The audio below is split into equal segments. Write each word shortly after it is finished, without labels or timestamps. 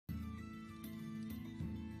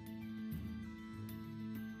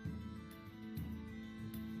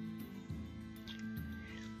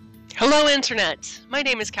Hello, Internet! My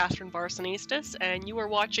name is Catherine Barsonistas, and you are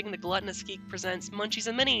watching The Gluttonous Geek Presents Munchies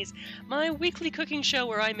and Minis, my weekly cooking show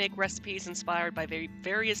where I make recipes inspired by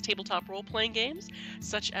various tabletop role-playing games,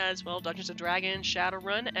 such as, well, Dungeons & Dragons,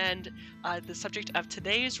 Shadowrun, and the subject of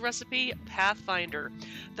today's recipe, Pathfinder.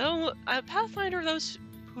 Though, Pathfinder, those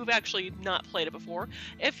who've actually not played it before,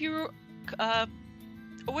 if you're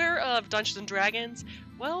aware of Dungeons & Dragons,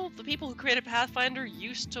 well, the people who created Pathfinder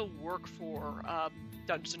used to work for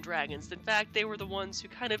Dungeons & Dragons. In fact, they were the ones who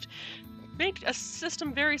kind of made a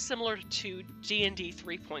system very similar to D&D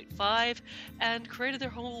 3.5 and created their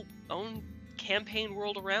whole own campaign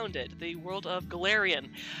world around it, the world of Galarian.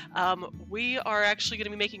 We are actually going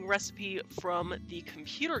to be making a recipe from the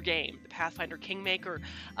computer game, the Pathfinder Kingmaker,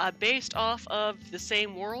 based off of the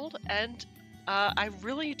same world, and I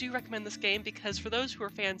really do recommend this game because for those who are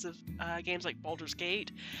fans of games like Baldur's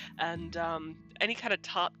Gate and any kind of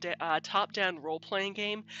top-down role-playing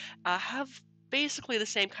game, have basically the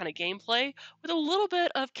same kind of gameplay with a little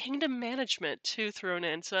bit of kingdom management too thrown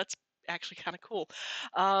in, so that's actually kind of cool.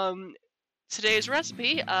 Today's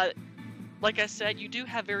recipe, like I said, you do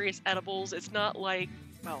have various edibles. It's not like,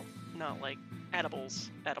 well, not like edibles,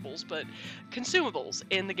 but consumables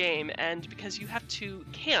in the game, and because you have to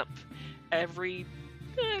camp every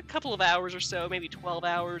couple of hours or so, maybe 12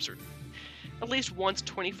 hours, or at least once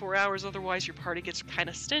 24 hours, otherwise your party gets kind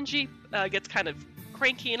of stingy, gets kind of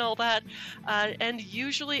cranky and all that, and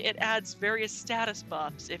usually it adds various status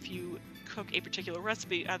buffs if you cook a particular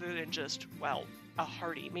recipe other than just, well, a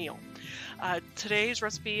hearty meal. Today's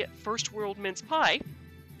recipe, First World Mince Pie,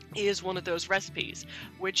 is one of those recipes,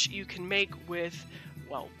 which you can make with,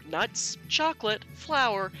 well, nuts, chocolate,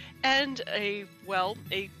 flour, and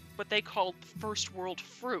what they call first world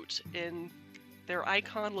fruit. In their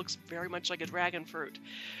icon looks very much like a dragon fruit,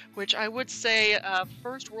 which I would say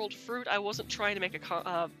first world fruit. I wasn't trying to make a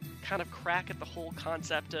kind of crack at the whole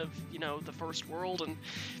concept of, you know, the first world and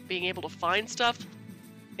being able to find stuff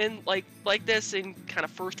in like this in kind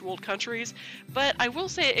of first world countries, but I will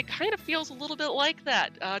say it kind of feels a little bit like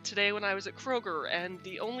that today when I was at Kroger, and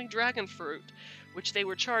the only dragon fruit, which they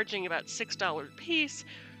were charging about $6 a piece,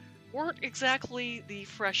 weren't exactly the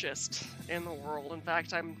freshest in the world. In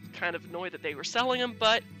fact, I'm kind of annoyed that they were selling them,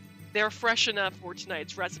 but they're fresh enough for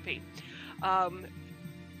tonight's recipe.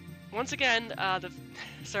 Once again,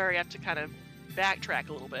 sorry, I have to kind of backtrack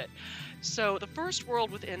a little bit. So the first world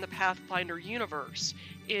within the Pathfinder universe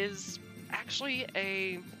is actually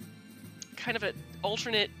a kind of an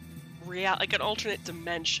alternate an alternate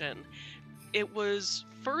dimension. It was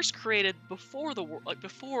first created before the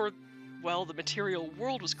the material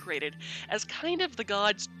world was created as kind of the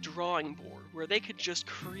gods' drawing board, where they could just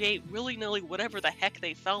create willy-nilly whatever the heck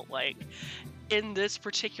they felt like in this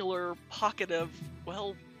particular pocket of,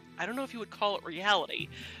 well, I don't know if you would call it reality,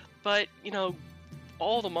 but, you know,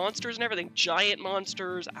 all the monsters and everything, giant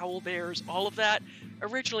monsters, owl bears, all of that,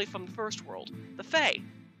 originally from the first world. The Fae,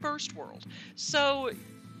 first world. So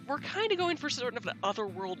we're kind of going for sort of an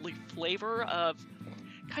otherworldly flavor of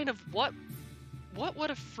kind of what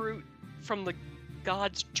would a fruit from the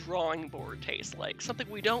god's drawing board taste like? Something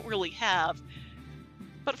we don't really have,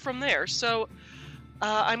 but from there. So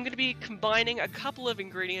I'm going to be combining a couple of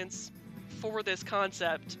ingredients for this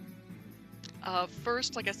concept.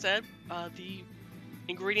 First, like I said, the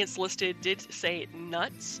ingredients listed did say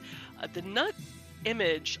nuts. The nut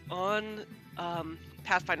image on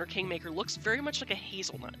Pathfinder Kingmaker looks very much like a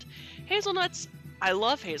hazelnut. Hazelnuts, I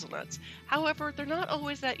love hazelnuts. However, they're not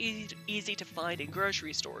always that easy to find in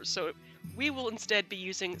grocery stores, so we will instead be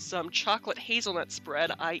using some chocolate hazelnut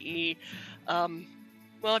spread, i.e.,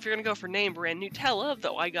 well, if you're going to go for name brand, Nutella,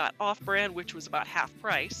 though I got off-brand, which was about half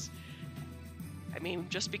price. I mean,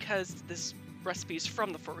 just because this recipe's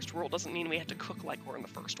from the first world doesn't mean we have to cook like we're in the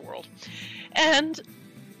first world. And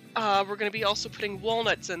we're going to be also putting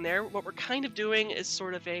walnuts in there. What we're kind of doing is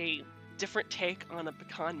sort of a different take on a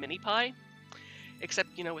pecan mini pie, except,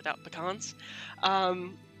 you know, without pecans.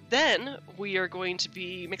 Then we are going to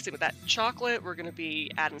be mixing with that chocolate. We're going to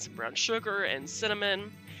be adding some brown sugar and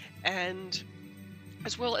cinnamon, and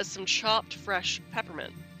as well as some chopped fresh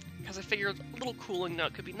peppermint, because I figured a little cooling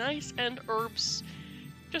note could be nice, and herbs,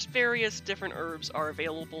 just various different herbs are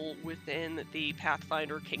available within the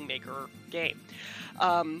Pathfinder Kingmaker game.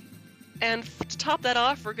 And to top that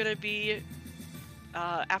off, we're going to be,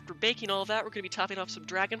 after baking all of that, we're going to be topping off some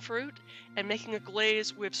dragon fruit and making a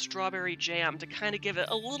glaze with strawberry jam to kind of give it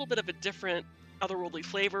a little bit of a different otherworldly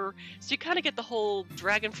flavor. So you kind of get the whole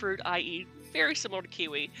dragon fruit, i.e. very similar to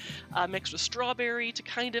kiwi, mixed with strawberry to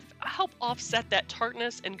kind of help offset that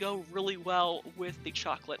tartness and go really well with the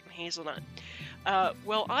chocolate and hazelnut.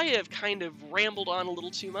 Well, I have kind of rambled on a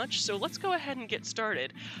little too much, so let's go ahead and get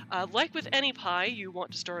started. Like with any pie, you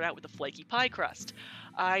want to start out with a flaky pie crust.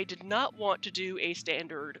 I did not want to do a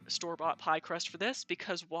standard store-bought pie crust for this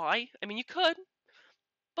because why? I mean, you could,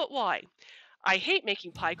 but why? I hate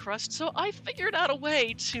making pie crust, so I figured out a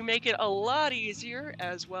way to make it a lot easier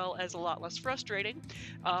as well as a lot less frustrating.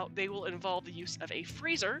 They will involve the use of a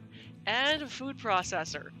freezer and a food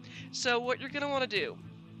processor. So what you're going to want to do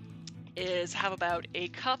is have about a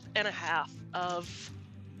cup and a half of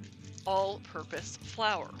all-purpose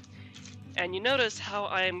flour. And you notice how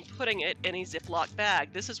I'm putting it in a Ziploc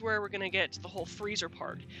bag. This is where we're going to get to the whole freezer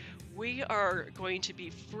part. We are going to be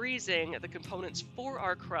freezing the components for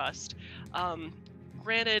our crust.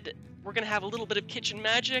 Granted, we're going to have a little bit of kitchen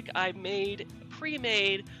magic. I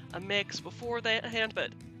pre-made a mix before that hand,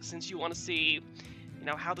 but since you want to see,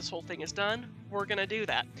 how this whole thing is done, we're going to do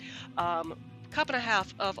that. Cup and a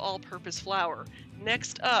half of all-purpose flour.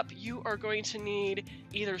 Next up, you are going to need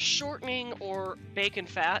either shortening or bacon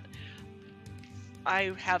fat.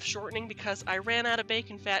 I have shortening because I ran out of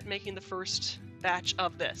bacon fat making the first batch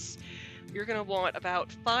of this. You're going to want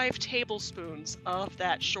about 5 tablespoons of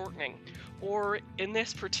that shortening. Or in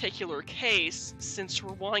this particular case, since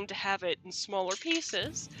we're wanting to have it in smaller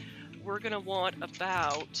pieces, we're going to want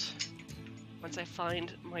about, once I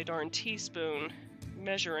find my darn teaspoon,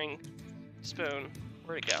 measuring spoon,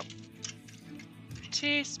 where'd it go?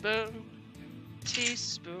 Teaspoon,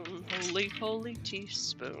 teaspoon, holy, holy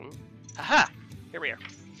teaspoon. Aha! Here we are.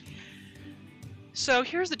 So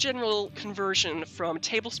here's the general conversion from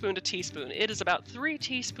tablespoon to teaspoon. It is about 3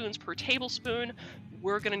 teaspoons per tablespoon.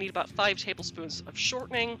 We're going to need about 5 tablespoons of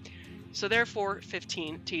shortening, so therefore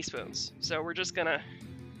 15 teaspoons. So we're just going to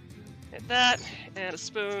hit that, and a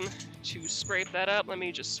spoon to scrape that up. Let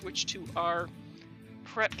me just switch to our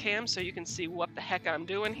prep cam so you can see what the heck I'm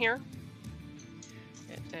doing here.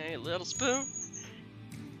 Get a little spoon.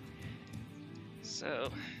 So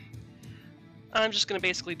I'm just going to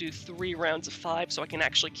basically do 3 rounds of 5 so I can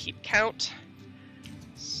actually keep count.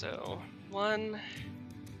 So 1,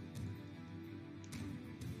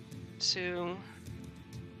 2,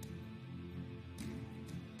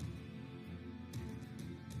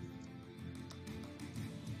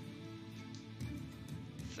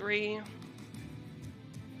 3,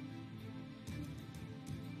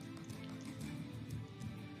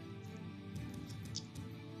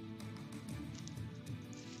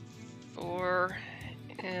 4,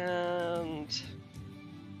 and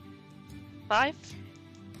 5.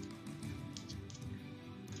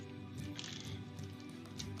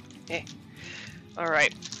 Okay. All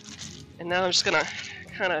right. And now I'm just gonna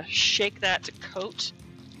kind of shake that to coat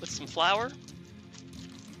with some flour.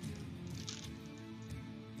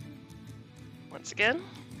 Once again,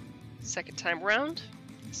 second time around,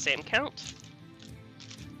 same count.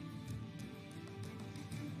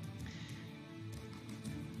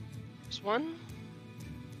 There's 1.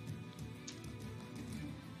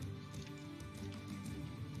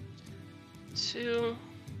 2.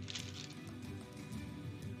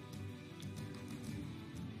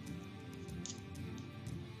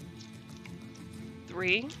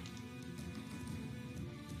 3.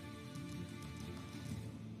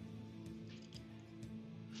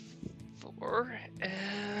 4,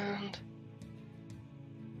 and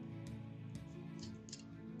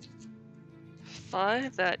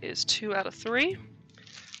 5. That is 2 out of 3.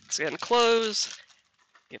 Let's go ahead and close.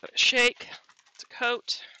 Give it a shake to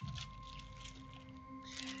coat.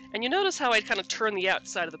 And you notice how I kind of turn the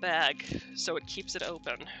outside of the bag so it keeps it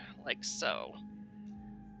open, like so.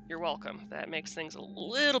 You're welcome. That makes things a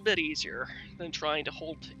little bit easier than trying to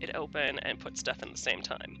hold it open and put stuff in at the same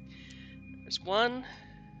time. There's 1.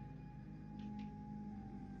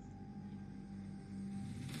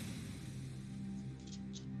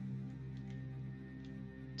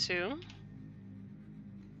 2.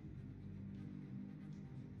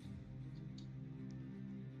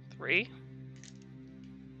 3.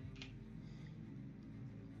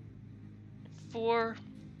 4.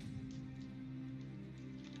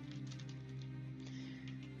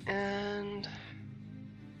 And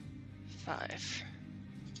 5.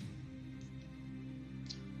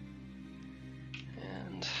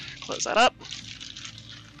 And close that up.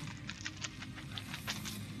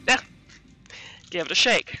 Yeah. Give it a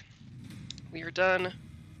shake. We are done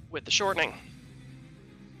with the shortening.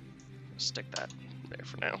 Stick that there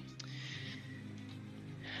for now.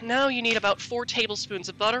 Now you need about 4 tablespoons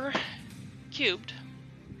of butter, cubed.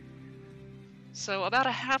 So about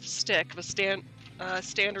a half stick of a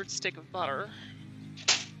standard stick of butter,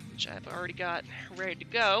 which I've already got ready to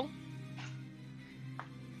go.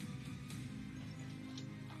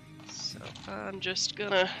 So I'm just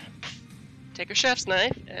gonna take a chef's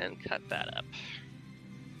knife and cut that up.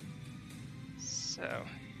 So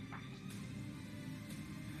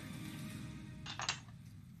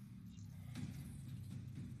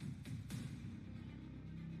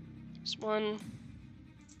there's one.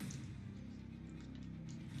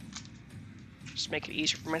 Just make it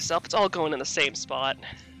easier for myself. It's all going in the same spot.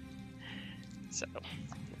 So there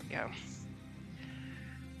we go.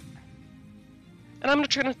 And I'm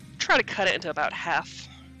gonna try to cut it into about half-inch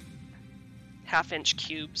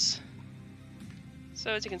cubes.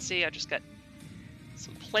 So as you can see, I just got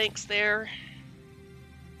some planks there,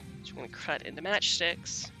 which I'm gonna cut into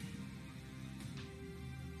matchsticks.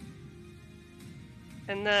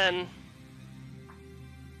 And then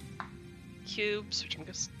cubes, which I'm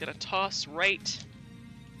just gonna toss right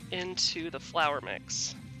into the flour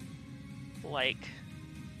mix, like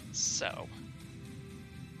so.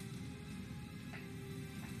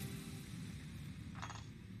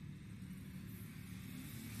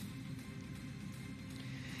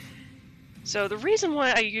 So the reason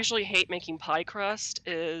why I usually hate making pie crust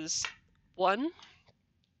is, one,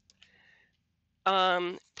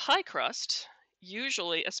 pie crust,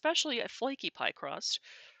 usually, especially a flaky pie crust,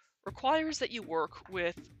 requires that you work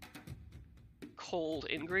with cold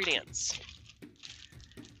ingredients.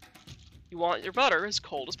 You want your butter as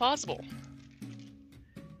cold as possible.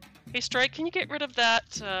 Hey Strike, can you get rid of that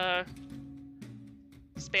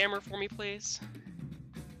spammer for me, please?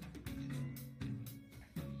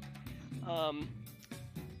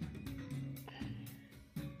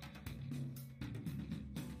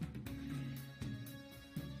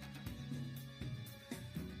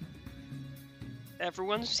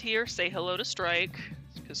 Everyone's here. Say hello to Strike,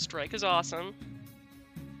 because Strike is awesome.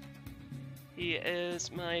 He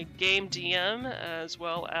is my game DM, as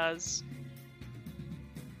well as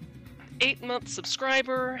 8-month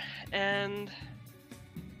subscriber, and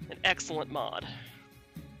an excellent mod.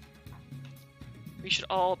 We should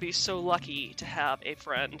all be so lucky to have a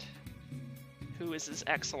friend who is as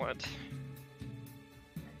excellent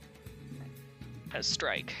as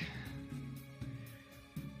Strike.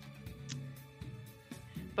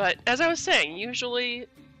 But as I was saying, usually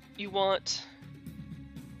you want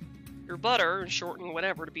your butter and shortening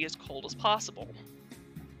whatever to be as cold as possible.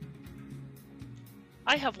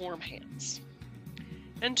 I have warm hands.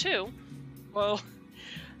 And 2, well,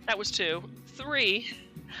 that was 2. 3,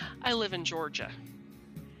 I live in Georgia.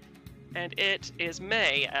 And it is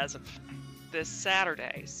May as of this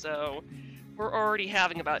Saturday, so we're already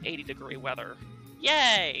having about 80-degree weather.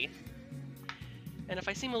 Yay! And if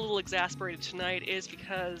I seem a little exasperated tonight, is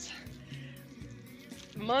because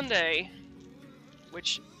Monday,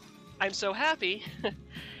 which I'm so happy,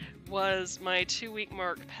 was my 2-week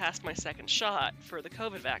mark past my second shot for the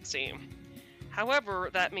COVID vaccine. However,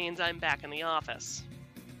 that means I'm back in the office.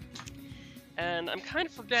 And I'm kind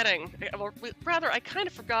of forgetting, or rather, I kind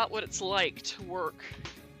of forgot what it's like to work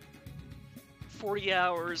 40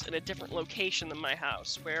 hours in a different location than my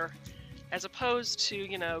house, where, as opposed to,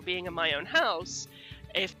 you know, being in my own house,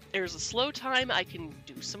 if there's a slow time, I can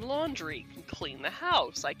do some laundry, can clean the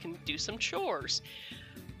house, I can do some chores.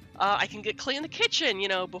 I can get clean the kitchen, you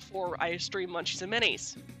know, before I stream Munchies and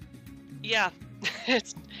Minis. Yeah,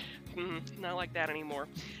 it's not like that anymore.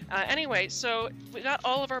 Anyway, so we got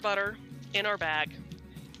all of our butter in our bag.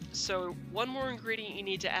 So one more ingredient you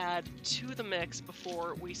need to add to the mix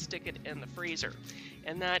before we stick it in the freezer.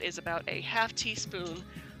 And that is about a ½ teaspoon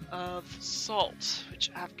of salt,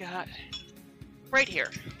 which I've got right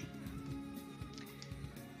here.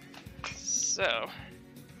 So,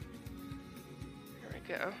 here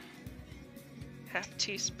we go. ½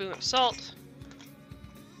 teaspoon of salt.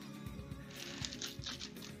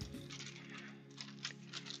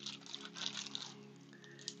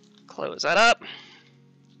 Close that up.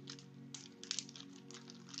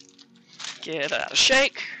 Give that a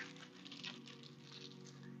shake.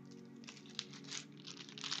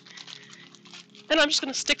 And I'm just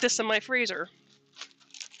going to stick this in my freezer.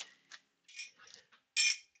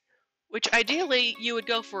 Which ideally you would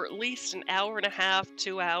go for at least an hour and a half,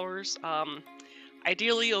 2 hours.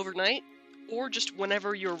 Ideally overnight, or just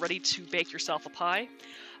whenever you're ready to bake yourself a pie.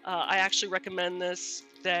 I actually recommend this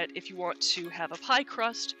that if you want to have a pie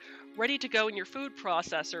crust ready to go in your food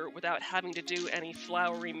processor without having to do any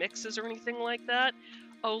floury mixes or anything like that.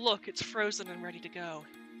 Oh look, it's frozen and ready to go.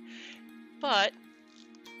 But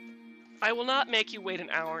I will not make you wait an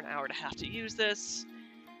hour and a half to use this,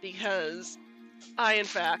 because I, in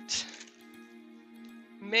fact,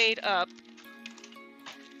 made up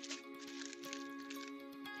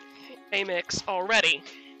a mix already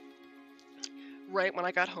right when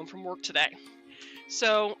I got home from work today.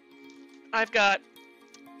 So I've got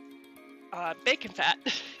bacon fat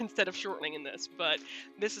instead of shortening in this, but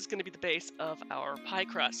this is going to be the base of our pie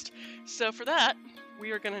crust. So for that,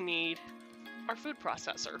 we are going to need our food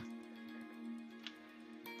processor.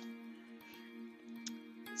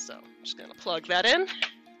 So I'm just going to plug that in.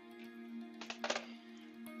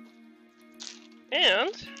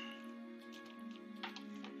 And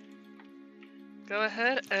go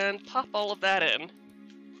ahead and pop all of that in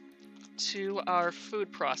to our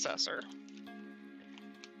food processor.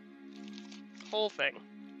 Whole thing.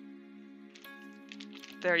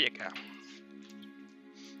 There you go.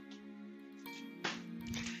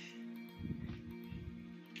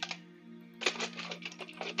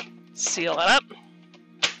 Seal it up.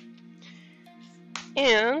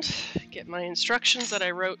 And get my instructions that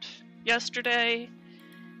I wrote yesterday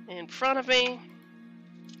in front of me.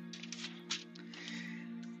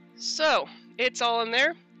 So, it's all in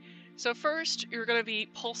there. So first, you're going to be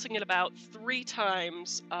pulsing it about 3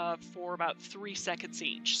 times for about 3 seconds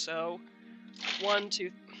each. So, 1, 2...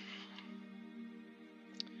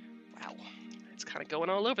 Wow, it's kind of going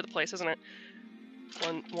all over the place, isn't it?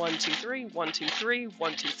 1, 1, 2, 3, 1, 2, 3,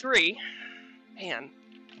 1, 2, 3. Man,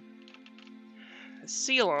 the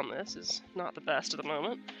seal on this is not the best at the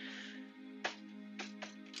moment.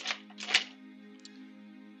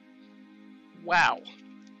 Wow.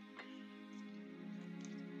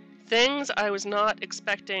 Things I was not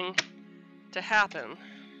expecting to happen.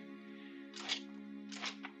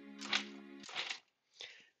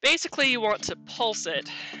 Basically, you want to pulse it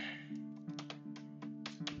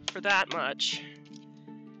for that much.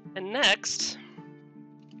 And next,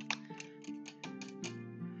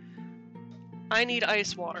 I need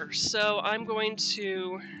ice water. So I'm going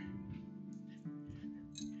to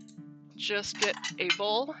just get a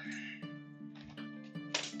bowl,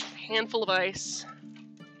 a handful of ice,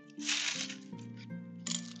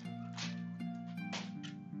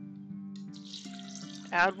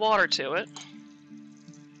 add water to it.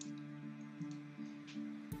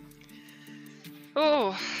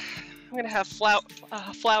 Oh, I'm gonna have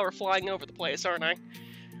flour flying over the place, aren't I?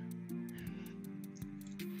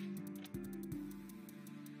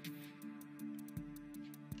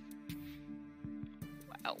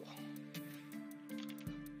 Wow.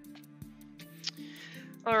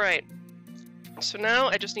 All right. So now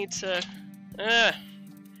I just need to.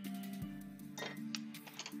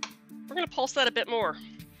 We're gonna pulse that a bit more.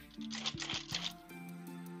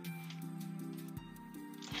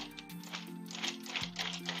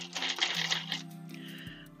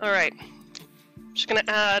 All right, I'm just gonna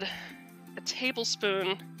add a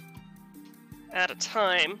tablespoon at a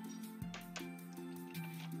time.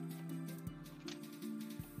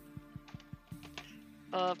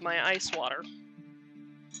 Of my ice water.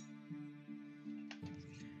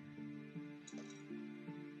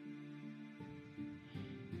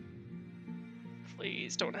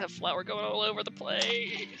 Please don't have flour going all over the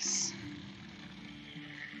place.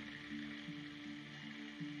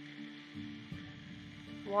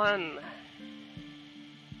 One,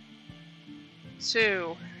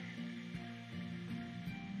 2.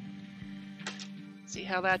 See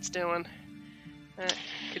how that's doing. That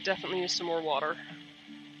could definitely use some more water.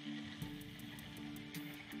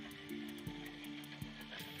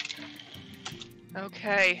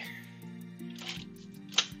 Okay.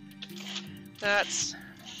 That's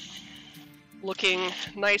looking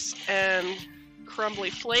nice and crumbly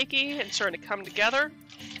flaky and starting to come together.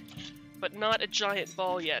 But not a giant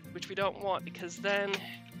ball yet, which we don't want because then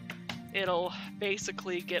it'll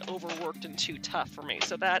basically get overworked and too tough for me.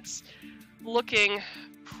 So that's looking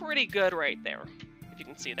pretty good right there, if you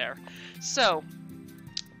can see there. So,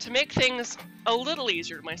 to make things a little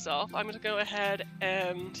easier to myself, I'm going to go ahead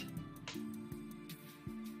and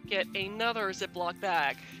get another Ziploc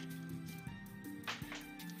bag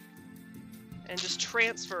and just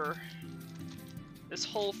transfer this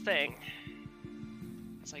whole thing.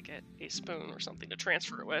 I get a spoon or something to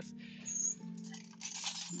transfer it with.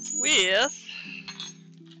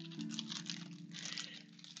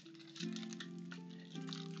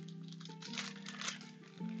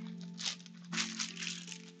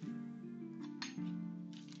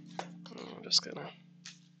 I'm just gonna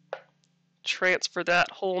transfer that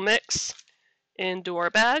whole mix into our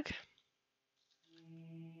bag.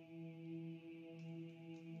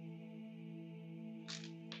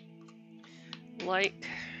 Like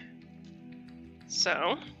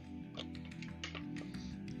so.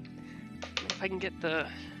 If I can get the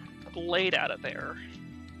blade out of there.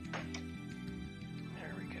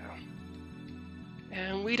 There we go.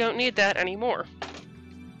 And we don't need that anymore.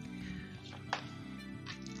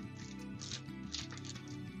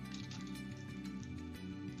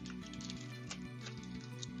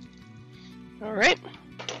 All right.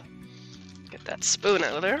 Get that spoon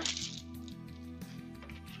out of there.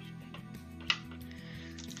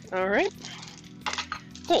 All right.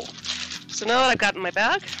 Cool. So now that I've got it in my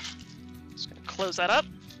bag, I'm just going to close that up.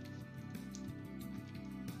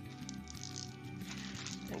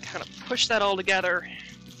 And kind of push that all together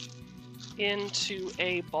into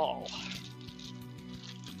a ball.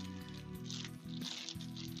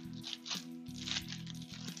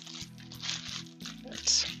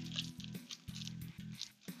 Right.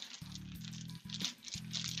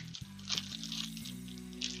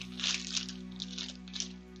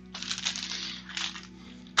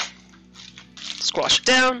 Squash it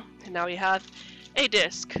down, and now we have a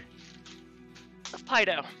disc of pie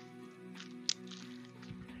dough.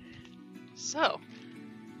 So,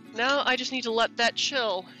 now I just need to let that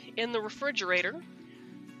chill in the refrigerator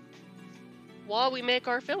while we make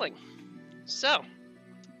our filling. So,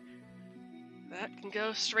 that can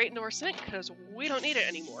go straight into our sink because we don't need it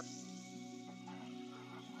anymore.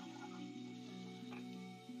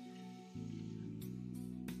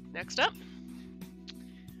 Next up,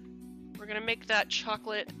 we're going to make that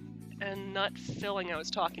chocolate and nut filling I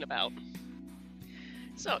was talking about.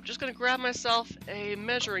 So, I'm just going to grab myself a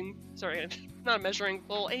mixing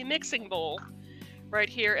bowl right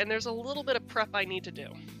here, and there's a little bit of prep I need to do.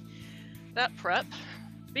 That prep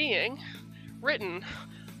being written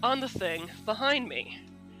on the thing behind me.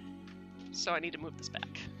 So I need to move this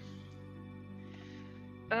back.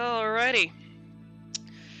 Alrighty.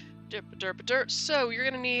 So you're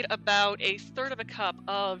going to need about 1/3 cup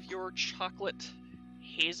of your chocolate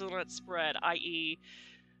hazelnut spread, i.e.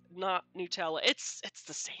 not Nutella. It's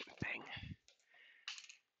the same thing.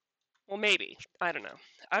 Well, maybe. I don't know.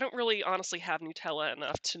 I don't really honestly have Nutella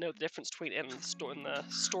enough to know the difference between it and the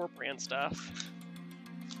store brand stuff.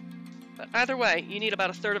 But either way, you need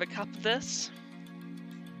about 1/3 cup of this.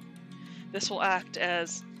 This will act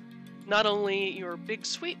as not only your big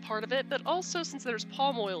sweet part of it, but also since there's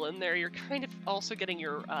palm oil in there, you're kind of also getting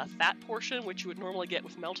your fat portion, which you would normally get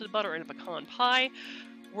with melted butter in a pecan pie.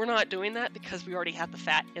 We're not doing that because we already have the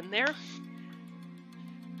fat in there.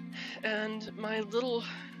 And my little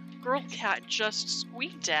girl cat just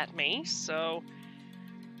squeaked at me, so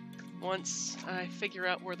once I figure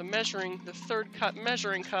out where the 3rd cup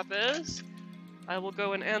measuring cup is, I will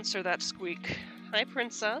go and answer that squeak. Hi,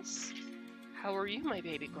 princess. How are you, my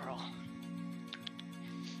baby girl?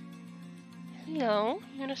 Hello.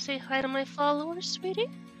 You gonna say hi to my followers,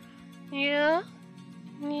 sweetie? Yeah?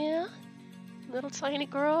 Yeah? Little tiny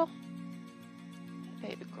girl?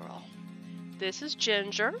 Baby girl. This is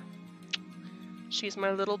Ginger. She's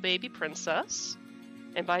my little baby princess.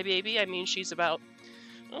 And by baby, I mean she's about,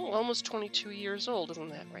 almost 22 years old. Isn't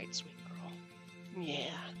that right, sweet girl?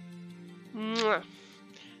 Yeah. Mwah.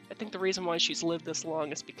 I think the reason why she's lived this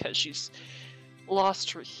long is because she's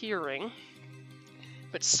lost her hearing,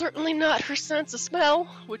 but certainly not her sense of smell,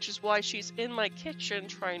 which is why she's in my kitchen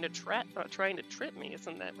trying to trip me.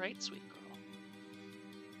 Isn't that right, sweet girl?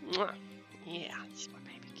 Mwah. Yeah, this is my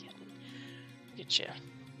baby kitten. Get you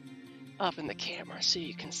up in the camera so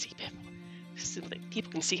you can see people. So that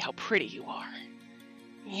people can see how pretty you are.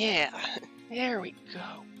 Yeah, there we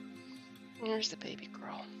go. There's the baby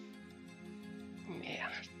girl. Yeah,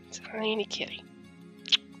 tiny kitty.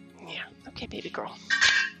 Yeah, okay, baby girl.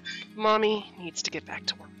 Mommy needs to get back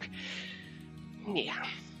to work. Yeah.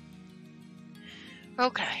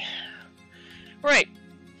 Okay. Right.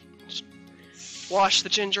 Just wash the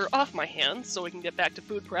ginger off my hands so we can get back to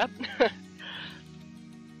food prep.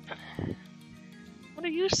 What are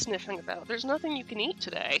you sniffing about? There's nothing you can eat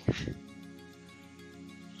today.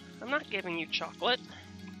 I'm not giving you chocolate.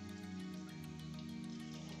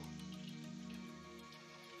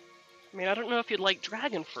 I mean, I don't know if you'd like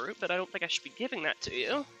dragon fruit, but I don't think I should be giving that to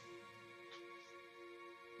you.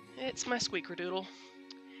 It's my squeaker-doodle.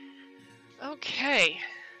 Okay.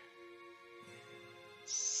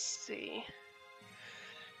 Let's see.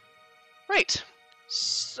 Right.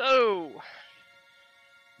 So,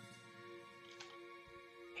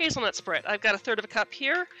 hazelnut spread. I've got 1/3 cup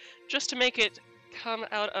here, just to make it come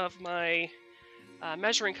out of my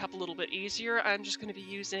measuring cup a little bit easier. I'm just going to be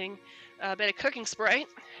using a bit of cooking spray,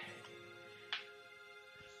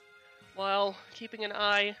 while keeping an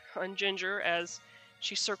eye on Ginger as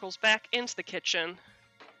she circles back into the kitchen,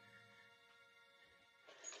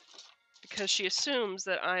 because she assumes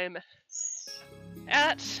that I'm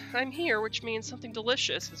here, which means something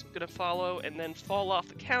delicious is going to follow and then fall off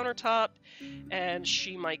the countertop, and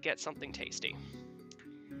she might get something tasty.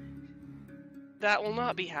 That will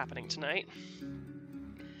not be happening tonight,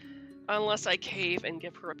 unless I cave and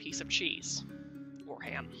give her a piece of cheese or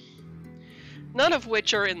ham. None of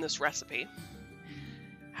which are in this recipe.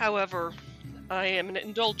 However, I am an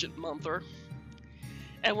indulgent mother,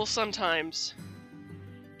 and will sometimes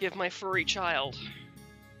give my furry child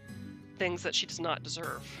things that she does not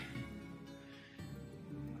deserve.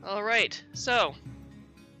 Alright, so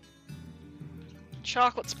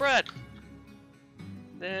chocolate spread.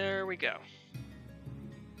 There we go.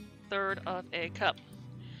 Third of a cup.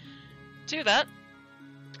 To that,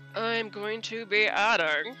 I'm going to be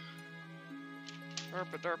adding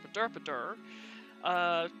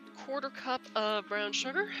a quarter cup of brown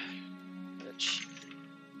sugar, which,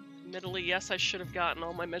 admittedly, yes, I should have gotten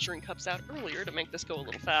all my measuring cups out earlier to make this go a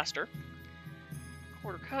little faster.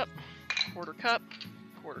 Quarter cup, quarter cup,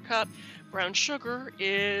 quarter cup. Brown sugar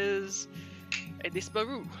is a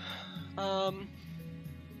disparu.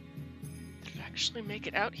 Did it actually make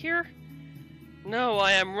it out here? No,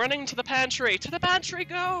 I am running to the pantry. To the pantry,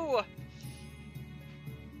 go!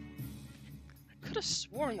 I could have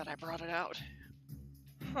sworn that I brought it out.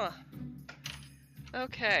 Huh.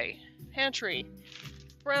 Okay. Pantry.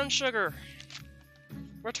 Brown sugar.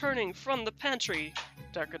 Returning from the pantry.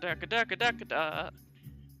 Daka daka daka daka da.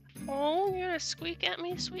 Oh, you're gonna squeak at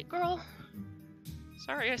me, sweet girl?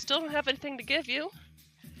 Sorry, I still don't have anything to give you.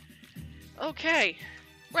 Okay.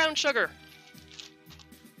 Brown sugar.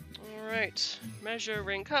 Alright.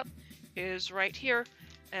 Measuring cup is right here,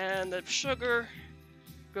 and the sugar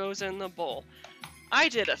goes in the bowl. I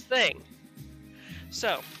did a thing.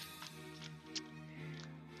 So,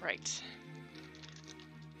 right.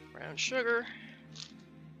 Brown sugar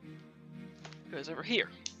goes over here.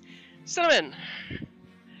 Cinnamon.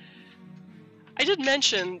 I did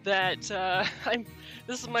mention that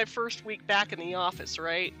this is my first week back in the office,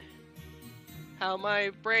 right? How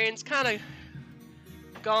my brain's kind of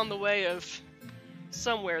gone the way of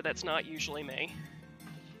somewhere that's not usually me.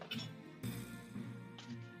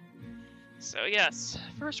 So yes,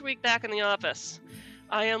 first week back in the office.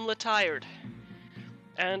 I am tired.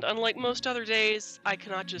 And unlike most other days, I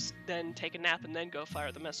cannot just then take a nap and then go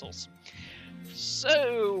fire the missiles.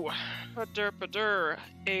 So,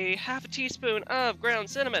 a half a teaspoon of ground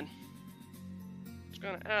cinnamon. Just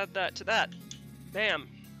gonna add that to that. Bam.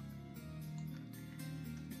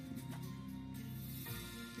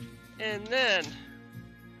 And then,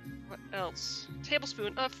 what else?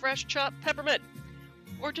 Tablespoon of fresh chopped peppermint,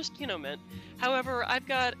 or just, you know, mint. However, I've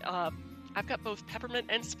got both peppermint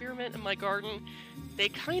and spearmint in my garden. They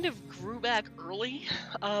kind of grew back early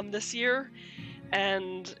this year,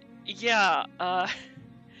 and yeah,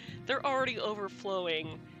 they're already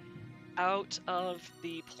overflowing out of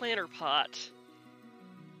the planter pot.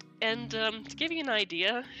 And to give you an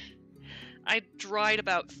idea, I dried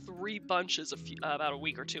about 3 bunches about a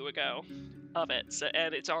week or two ago of it, so,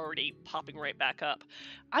 and it's already popping right back up.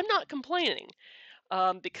 I'm not complaining,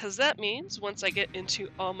 because that means once I get into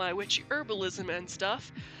all my witchy herbalism and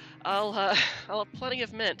stuff, I'll have plenty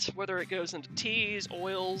of mint, whether it goes into teas,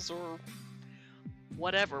 oils, or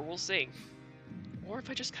whatever, we'll see. Or if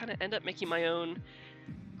I just kind of end up making my own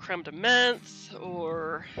creme de menthe,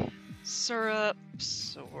 or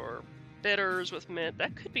syrups, or bitters with mint,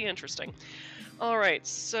 that could be interesting. Alright,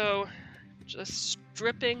 so just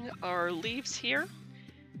stripping our leaves here.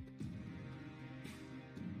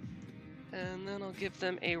 And then I'll give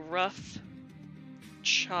them a rough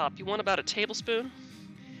chop. You want about a tablespoon?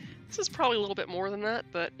 This is probably a little bit more than that,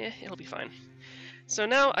 but it'll be fine. So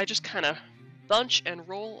now I just kind of bunch and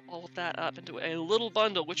roll all of that up into a little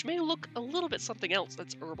bundle, which may look a little bit something else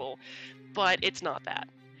that's herbal, but it's not that.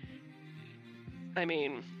 I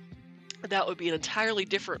mean, that would be an entirely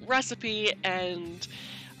different recipe, and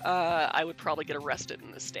I would probably get arrested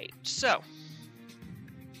in this state. So,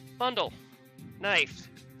 bundle, knife,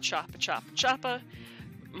 choppa choppa choppa,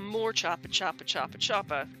 more choppa choppa choppa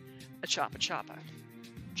choppa, a choppa choppa,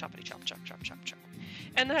 choppity chop chop chop chop chop,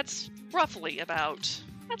 and that's roughly about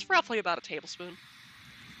a tablespoon.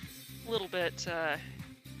 A little bit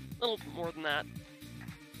more than that.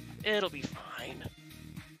 It'll be fine.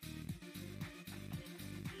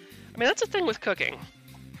 I mean, that's the thing with cooking.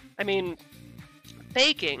 I mean,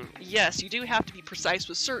 baking, yes, you do have to be precise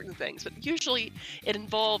with certain things, but usually it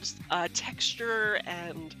involves texture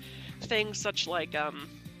and things such like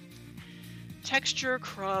texture,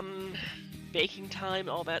 crumb, baking time,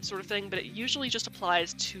 all that sort of thing, but it usually just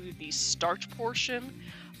applies to the starch portion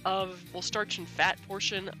of, well, starch and fat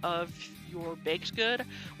portion of your baked good.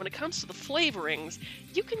 When it comes to the flavorings,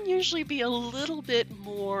 you can usually be a little bit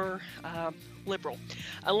more liberal,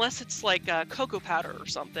 unless it's like cocoa powder or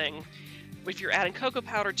something. If you're adding cocoa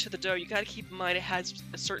powder to the dough, you got to keep in mind it has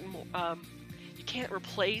a certain, you can't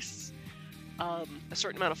replace a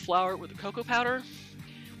certain amount of flour with the cocoa powder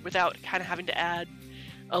without kind of having to add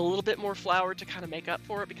a little bit more flour to kind of make up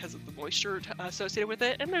for it because of the moisture associated with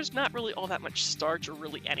it, and there's not really all that much starch or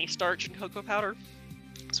really any starch in cocoa powder,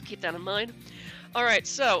 so keep that in mind. Alright,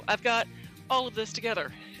 so I've got all of this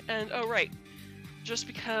together, and oh right, just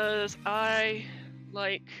because I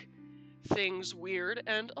like things weird,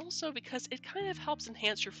 and also because it kind of helps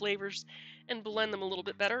enhance your flavors and blend them a little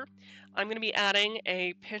bit better, I'm going to be adding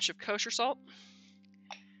a pinch of kosher salt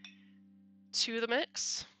to the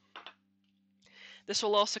mix. This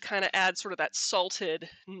will also kind of add sort of that salted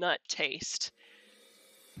nut taste.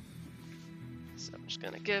 So I'm just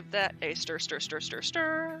going to give that a stir, stir, stir, stir,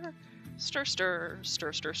 stir, stir, stir,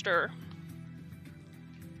 stir, stir, stir.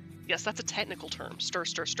 Yes, that's a technical term. Stir,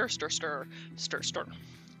 stir, stir, stir, stir, stir, stir.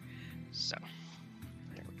 So,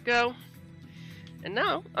 there we go. And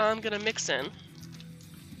now I'm going to mix in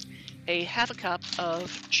a ½ cup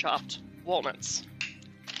of chopped walnuts.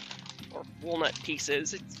 Or walnut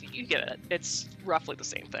pieces. You get it. It's roughly the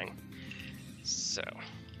same thing. So,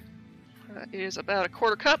 that is about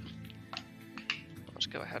 ¼ cup. I'll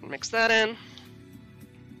just go ahead and mix that in.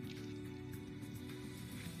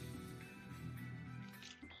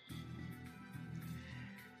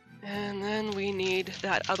 And then we need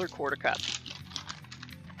that other ¼ cup.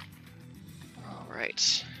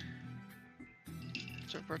 Alright.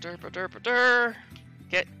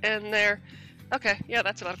 Get in there. Okay, yeah,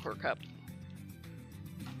 that's about ¼ cup.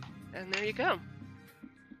 And there you go.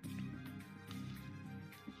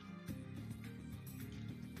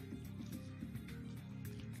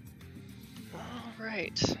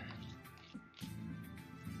 Alright.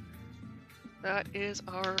 That is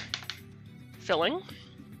our filling.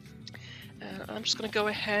 And I'm just going to go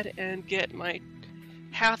ahead and get my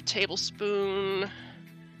 ½ tablespoon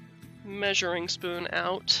measuring spoon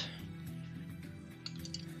out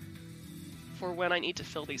for when I need to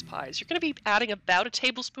fill these pies. You're going to be adding about a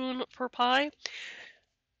tablespoon per pie,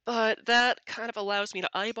 but that kind of allows me to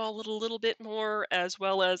eyeball it a little bit more, as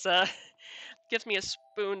well as gives me a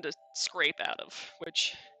spoon to scrape out of,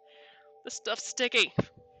 which this stuff's sticky.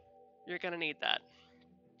 You're going to need that.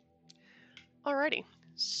 Alrighty,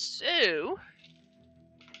 so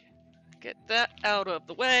get that out of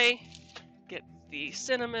the way, get the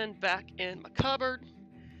cinnamon back in my cupboard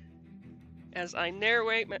as I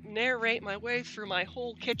narrate my way through my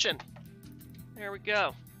whole kitchen. There we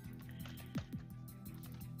go.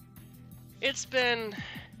 It's been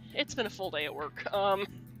a full day at work.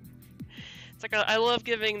 It's like I love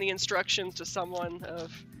giving the instructions to someone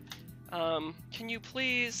of, can you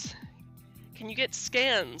get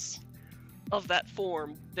scans of that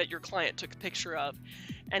form that your client took a picture of?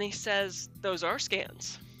 And he says those are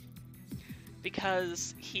scans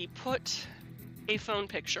because he put a phone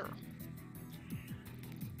picture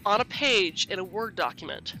on a page in a Word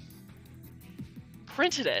document,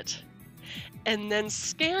 printed it, and then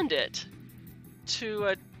scanned it to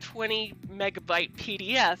a 20 megabyte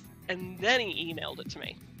PDF, and then he emailed it to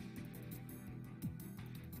me.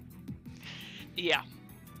 Yeah,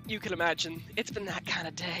 you can imagine, it's been that kind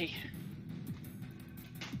of day.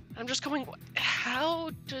 I'm just going, how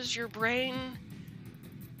does your brain...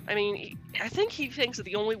 I mean, I think he thinks that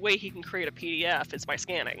the only way he can create a PDF is by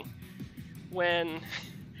scanning, when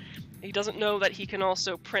he doesn't know that he can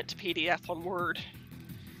also print to PDF on Word.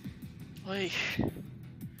 Like,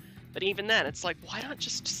 but even then, it's like, why not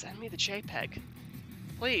just send me the JPEG?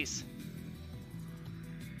 Please.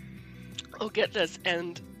 Oh, get this,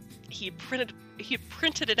 and he printed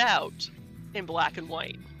it out in black and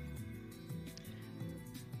white.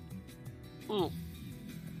 Ooh.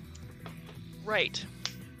 Right.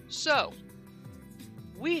 So,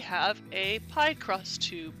 we have a pie crust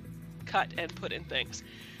to cut and put in things.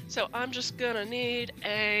 So I'm just gonna need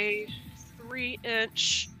a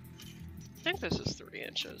 3-inch, I think this is 3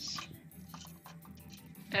 inches.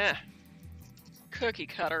 Cookie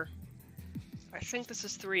cutter. I think this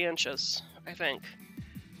is 3 inches, I think.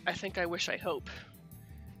 I wish, I hope.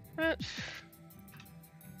 It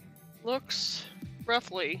looks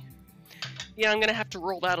roughly... Yeah, I'm gonna have to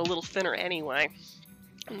roll that a little thinner anyway.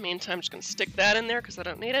 In the meantime, I'm just gonna stick that in there because I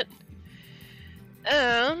don't need it.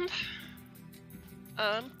 And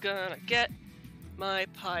I'm gonna get my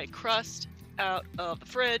pie crust out of the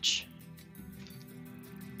fridge.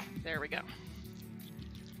 There we go.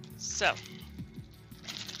 So,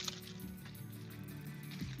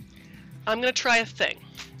 I'm gonna try a thing.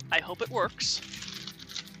 I hope it works.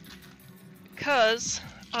 Because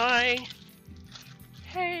I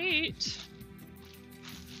hate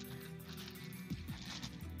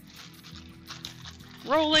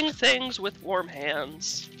rolling things with warm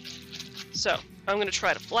hands. So, I'm going to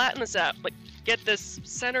try to flatten this out, like get this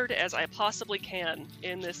centered as I possibly can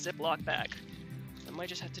in this Ziploc bag. I might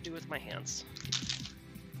just have to do with my hands.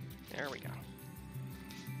 There we go.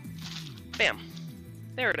 Bam.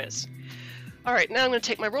 There it is. Alright, now I'm going to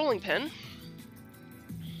take my rolling pin,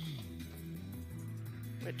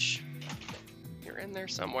 which you're in there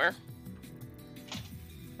somewhere.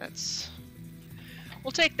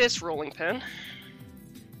 We'll take this rolling pin,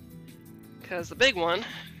 because the big one,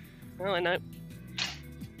 well, I know,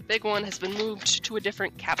 the big one has been moved to a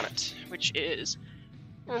different cabinet, which is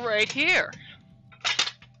right here.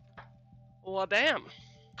 Wabam.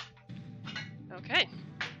 Okay.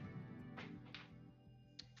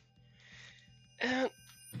 And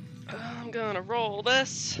I'm gonna roll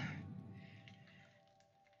this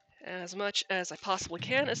as much as I possibly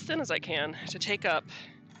can, as thin as I can, to take up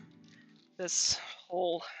this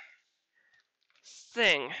whole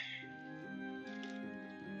thing.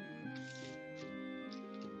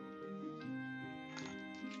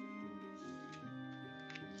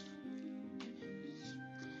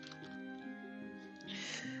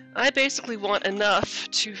 I basically want enough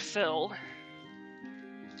to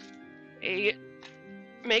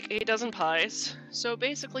make 8 dozen pies, so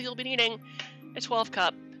basically you'll be needing a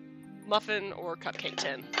 12-cup muffin or cupcake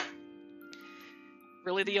tin.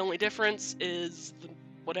 Really the only difference is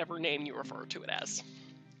whatever name you refer to it as.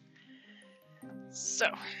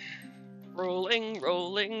 So, rolling,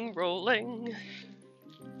 rolling, rolling.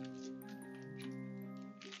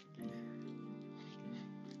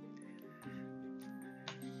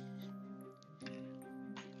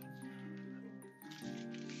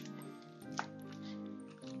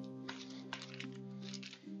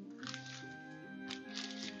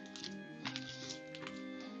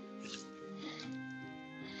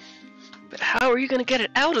 But how are you going to get it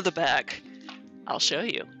out of the bag? I'll show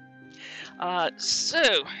you.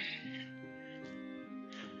 So,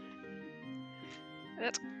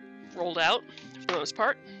 that's rolled out for the most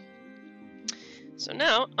part. So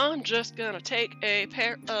now I'm just going to take a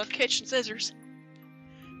pair of kitchen scissors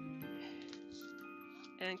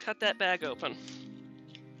and cut that bag open.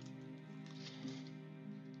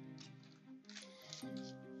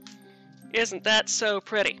 Isn't that so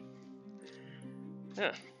pretty?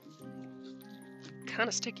 Yeah. Kind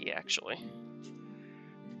of sticky, actually.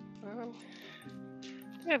 I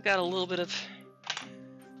think I've got a little bit of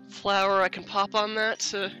flour I can pop on that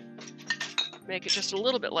to make it just a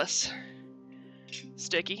little bit less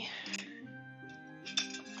sticky.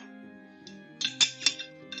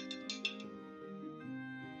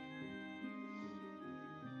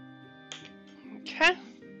 Okay.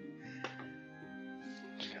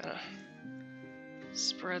 Just gotta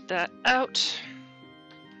spread that out.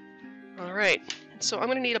 All right. So I'm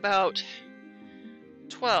going to need about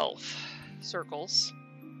 12 circles.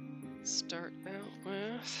 Start out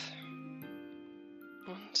with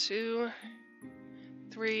 1, 2,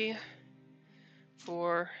 3,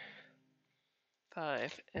 4,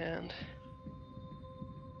 5, and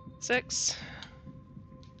 6.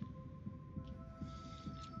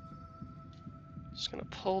 Just going to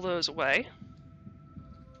pull those away.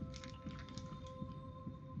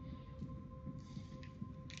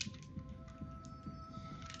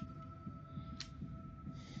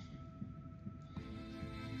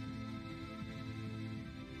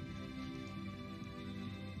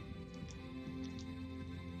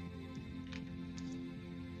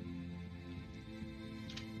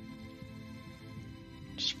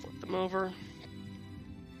 Just flip them over.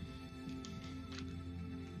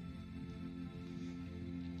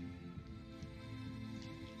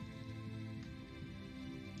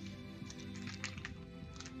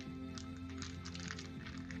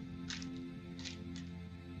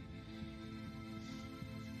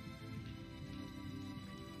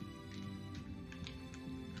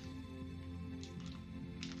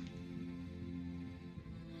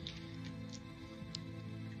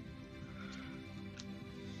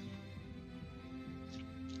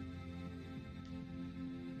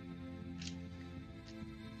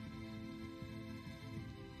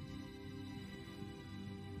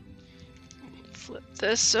 Flip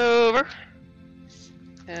this over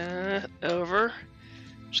and over.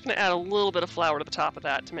 I'm just going to add a little bit of flour to the top of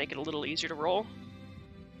that to make it a little easier to roll.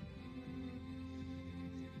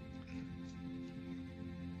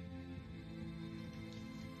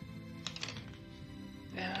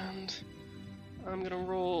 And I'm going to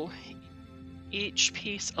roll each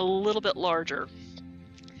piece a little bit larger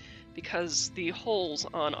because the holes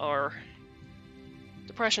on our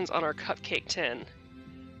depressions on our cupcake tin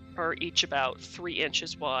are each about 3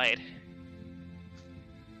 inches wide.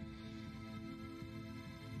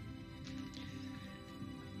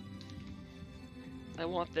 I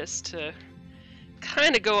want this to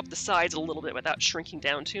kind of go up the sides a little bit without shrinking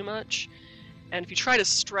down too much. And if you try to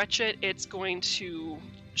stretch it, it's going to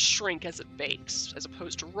shrink as it bakes, as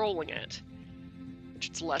opposed to rolling it, which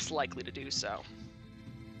it's less likely to do so.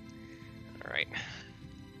 Alright.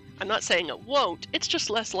 I'm not saying it won't, it's just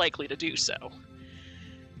less likely to do so.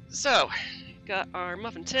 So, got our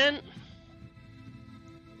muffin tin.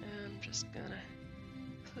 I'm just gonna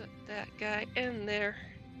put that guy in there.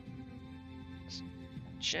 Just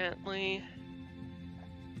gently.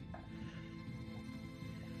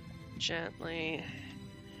 Gently.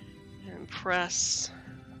 And press.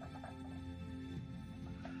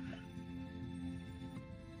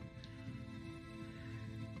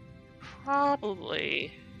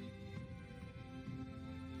 Probably.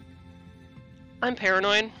 I'm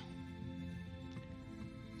paranoid.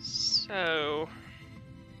 So,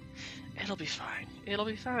 it'll be fine. It'll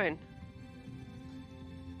be fine.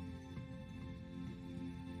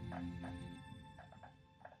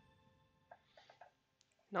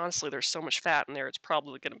 And honestly, there's so much fat in there, it's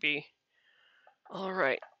probably going to be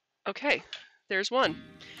alright. Okay, there's one.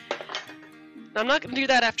 Now, I'm not going to do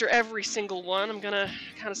that after every single one. I'm going to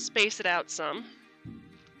kind of space it out some.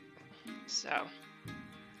 So,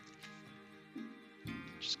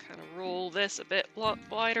 just kind of roll this a bit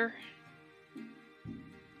wider.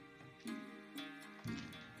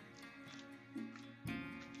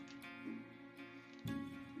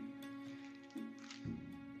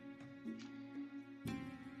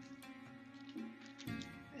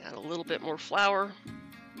 Add a little bit more flour.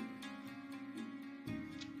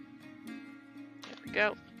 There we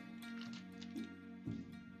go.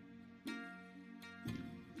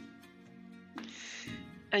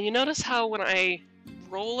 And you notice how when I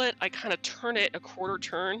roll it, I kind of turn it a quarter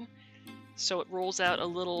turn, so it rolls out a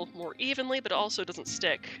little more evenly, but also doesn't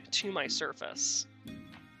stick to my surface.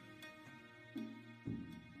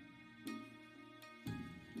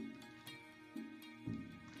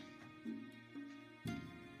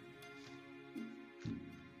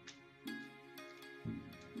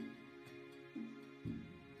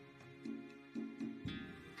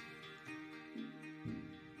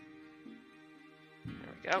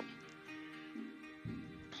 There we go.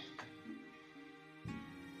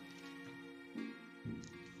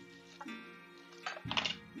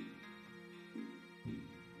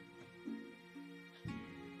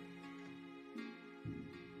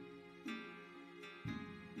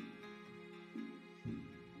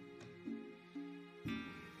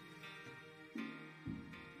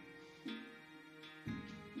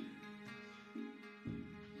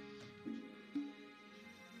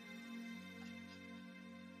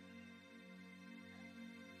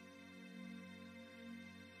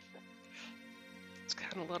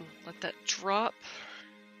 Kind of let that drop.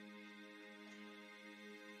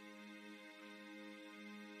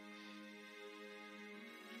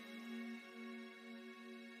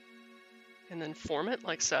 And then form it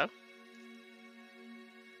like so.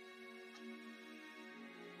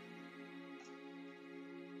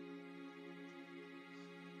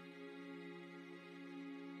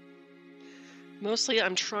 Mostly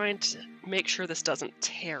I'm trying to make sure this doesn't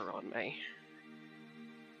tear on me.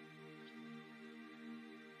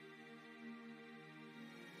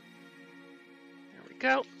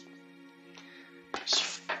 Go. There's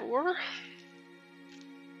 4.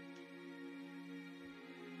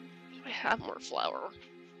 Do I have more flour?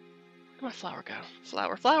 Where'd my flour go?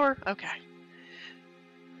 Flour, flour. Okay.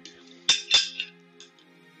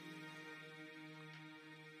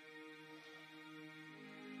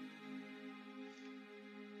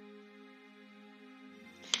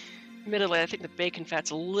 Admittedly, I think the bacon fat's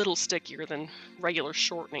a little stickier than regular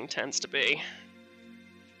shortening tends to be.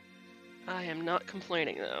 I am not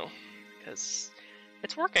complaining though, because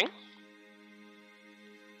it's working.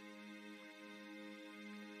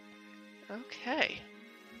 Okay.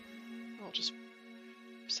 I'll just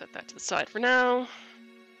set that to the side for now.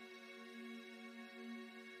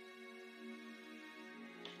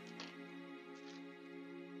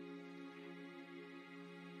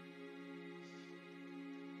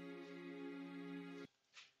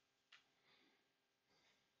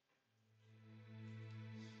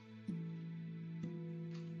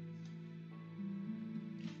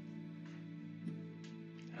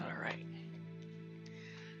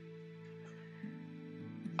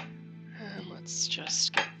 Let's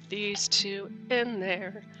just get these 2 in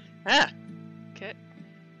there. Ah! Get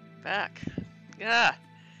back. Ah!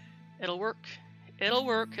 It'll work. It'll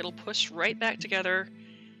work. It'll push right back together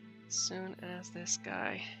as soon as this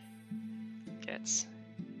guy gets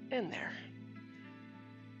in there.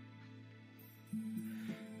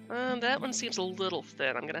 That one seems a little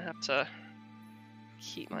thin. I'm gonna have to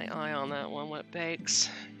keep my eye on that one when it bakes.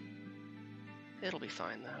 It'll be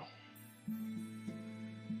fine though.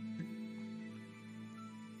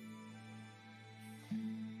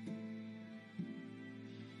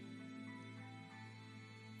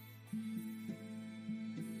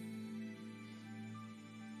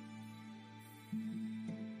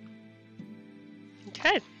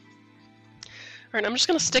 Okay. Alright, I'm just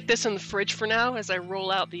going to stick this in the fridge for now as I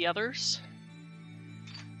roll out the others.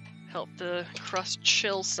 Help the crust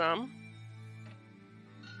chill some.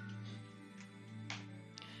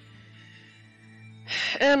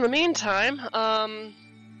 In the meantime,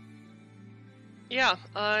 yeah,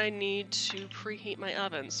 I need to preheat my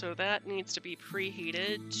oven, so that needs to be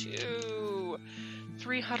preheated to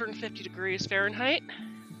 350 degrees Fahrenheit.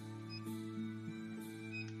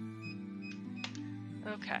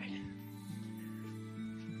 Okay.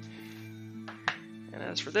 And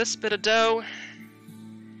as for this bit of dough,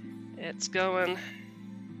 it's going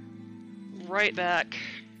right back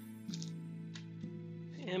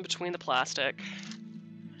in between the plastic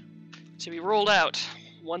to be rolled out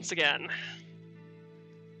once again.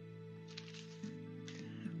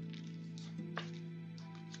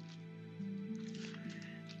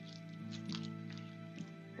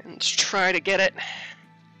 And try to get it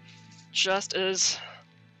just as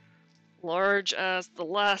large as the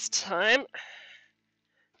last time.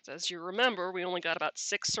 As you remember, we only got about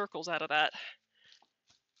 6 circles out of that.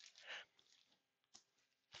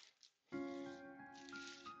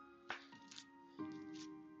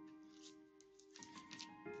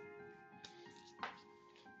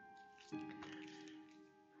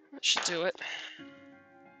 That should do it.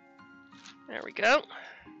 There we go.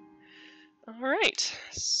 All right,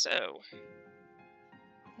 so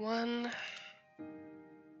 1,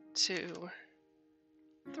 2,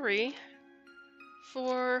 3,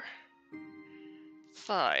 4,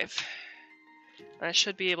 5. I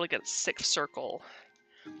should be able to get a 6th circle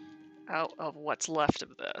out of what's left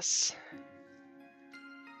of this.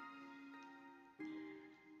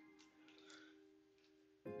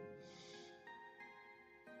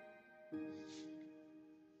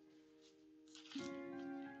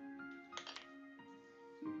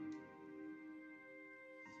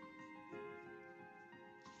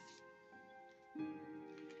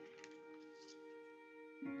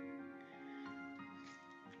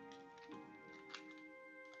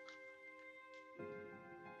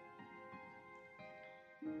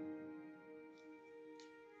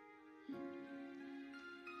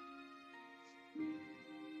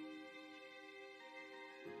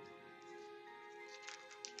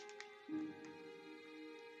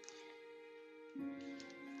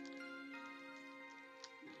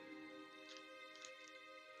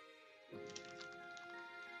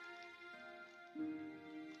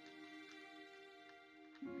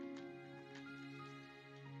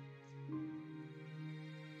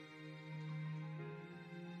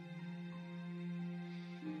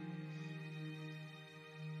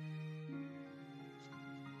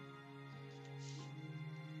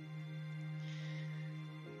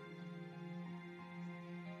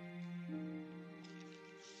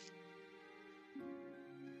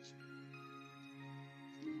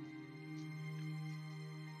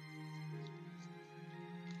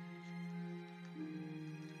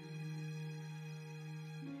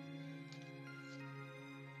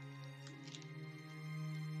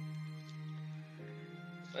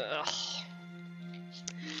 Ugh.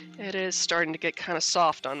 It is starting to get kind of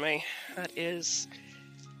soft on me. That is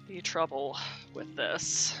the trouble with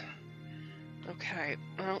this. Okay,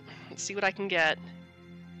 well, let's see what I can get.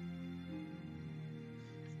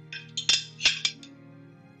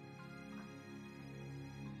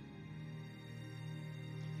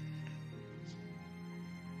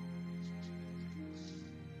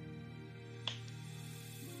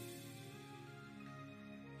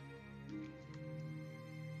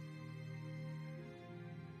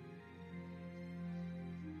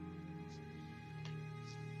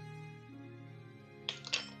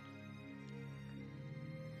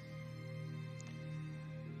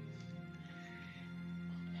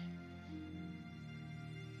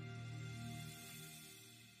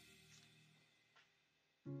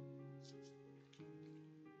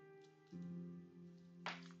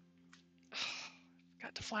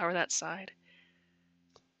 Got to flour that side.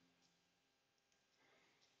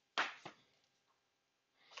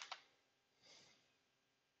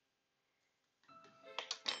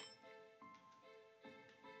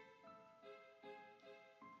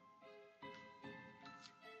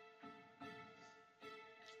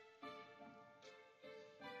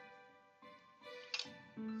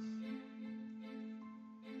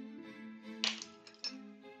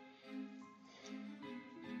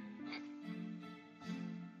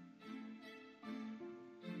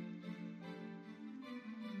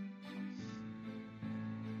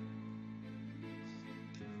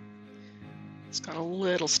 It's got a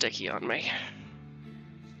little sticky on me.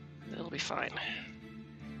 It'll be fine.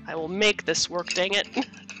 I will make this work, dang it.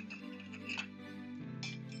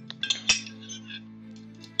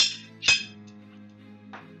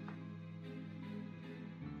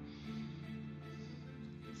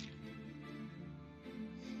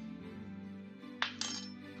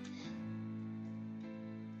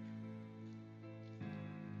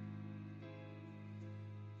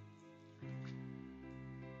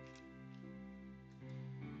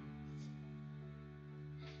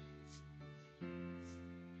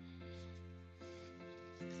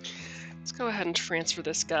 Let's go ahead and transfer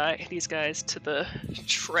these guys to the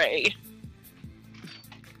tray.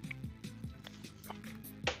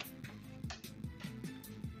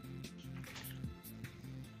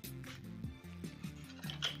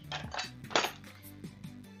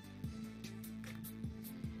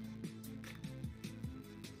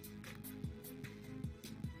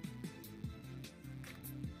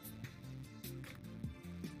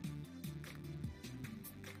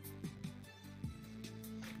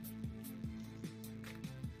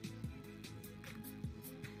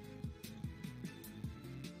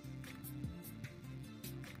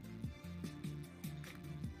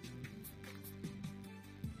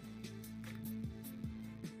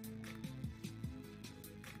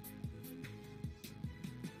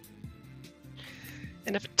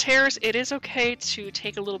 And if it tears, it is okay to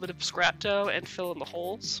take a little bit of scrap dough and fill in the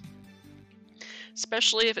holes,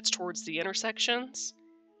 especially if it's towards the intersections,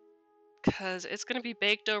 because it's going to be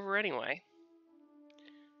baked over anyway.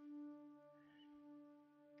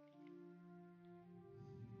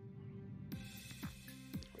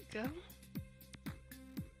 There we go.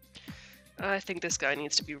 I think this guy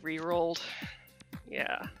needs to be re-rolled.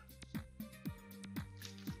 Yeah.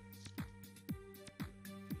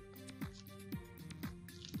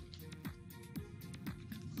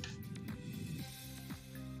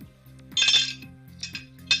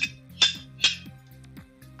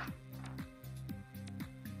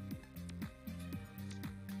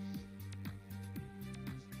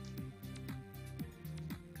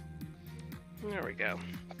 There we go.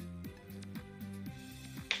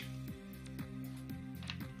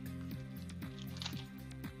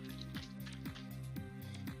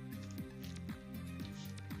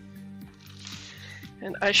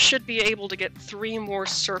 And I should be able to get 3 more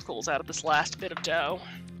circles out of this last bit of dough.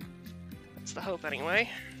 That's the hope anyway.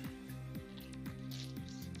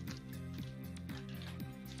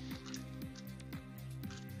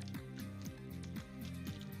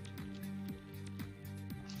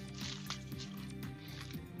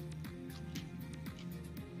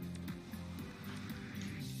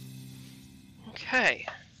 Okay,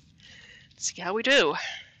 let's see how we do.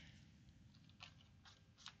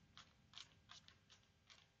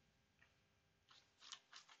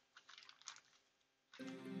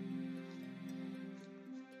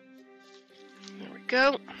 There we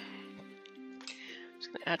go.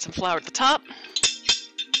 Just gonna add some flour at the top.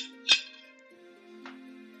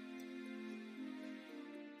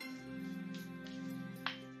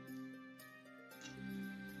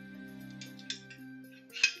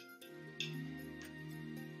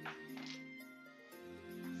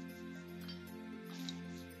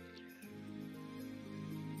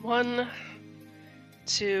 One,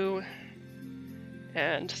 2,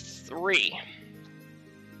 and 3.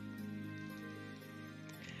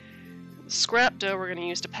 The scrap dough we're going to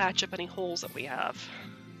use to patch up any holes that we have.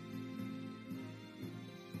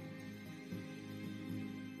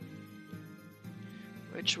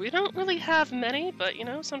 Which we don't really have many, but you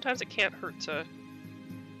know, sometimes it can't hurt to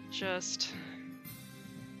just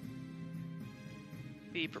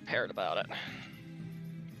be prepared about it.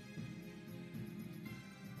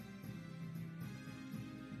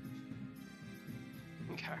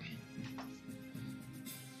 Okay.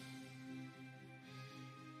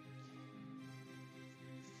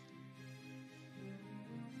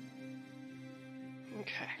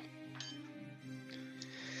 Okay.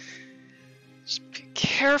 Just be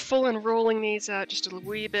careful in rolling these out just a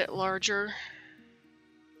wee bit larger.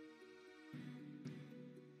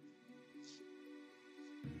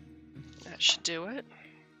 That should do it.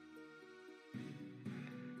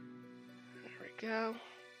 There we go.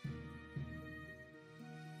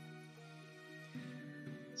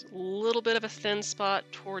 A little bit of a thin spot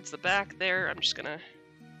towards the back there. I'm just gonna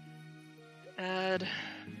add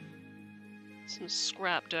some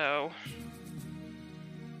scrap dough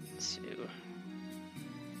to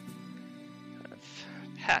kind of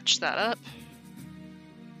patch that up.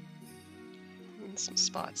 And some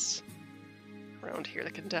spots around here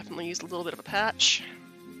that can definitely use a little bit of a patch.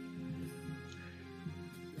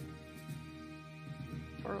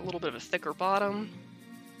 Or a little bit of a thicker bottom.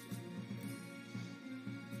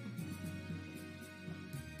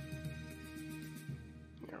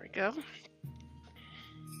 There we go.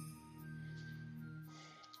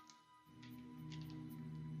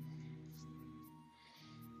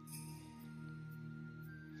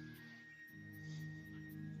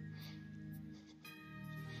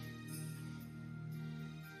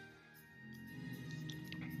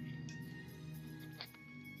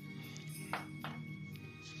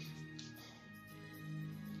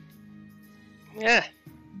 Yeah.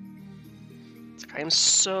 I am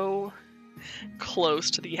so close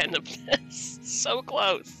to the end of this. So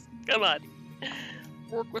close. Come on.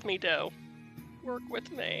 Work with me, dough. Work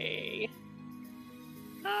with me.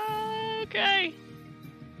 Okay.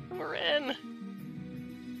 We're in.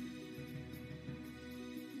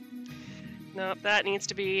 Nope, that needs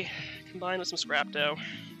to be combined with some scrap dough.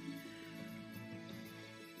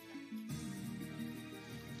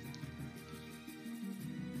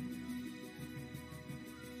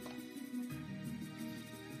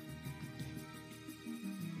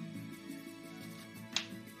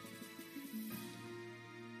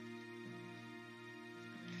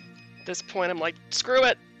 At this point, I'm like, screw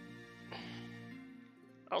it!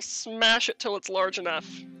 I'll smash it till it's large enough.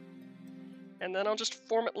 And then I'll just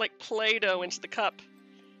form it like Play-Doh into the cup.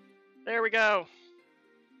 There we go.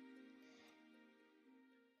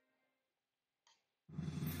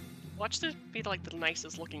 Watch this be like the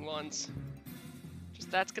nicest looking ones. Just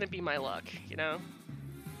that's gonna be my luck, you know?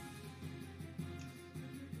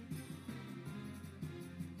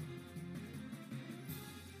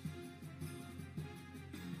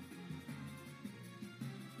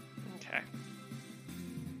 Okay.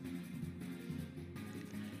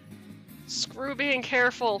 Screw being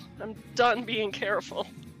careful. I'm done being careful.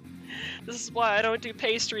 This is why I don't do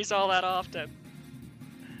pastries all that often.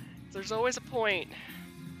 There's always a point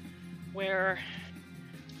where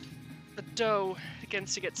the dough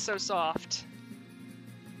begins to get so soft.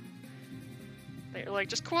 They're like,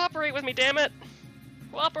 just cooperate with me, damn it!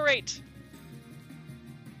 Cooperate!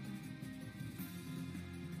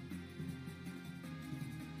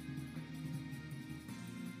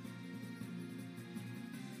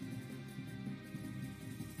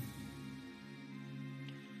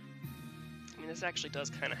 I mean, this actually does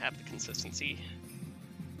kind of have the consistency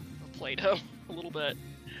of Play-Doh, a little bit.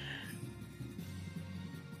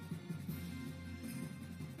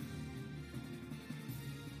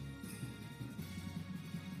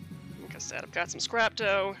 Like I said, I've got some scrap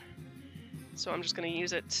dough, so I'm just going to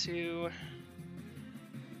use it to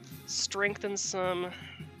strengthen some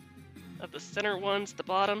of the thinner ones at the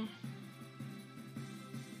bottom.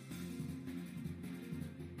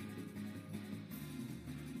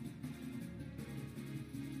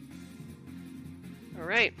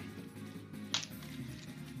 Alright.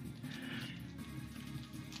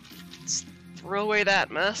 Let's throw away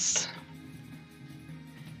that mess.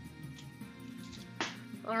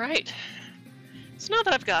 Alright. So now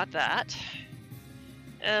that I've got that,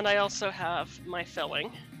 and I also have my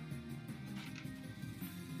filling,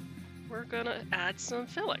 we're gonna add some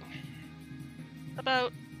filling.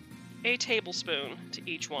 About a tablespoon to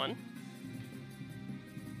each one.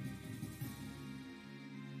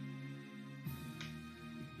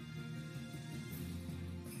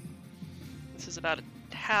 This is about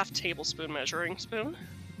a half tablespoon measuring spoon,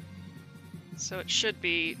 so it should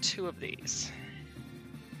be 2 of these.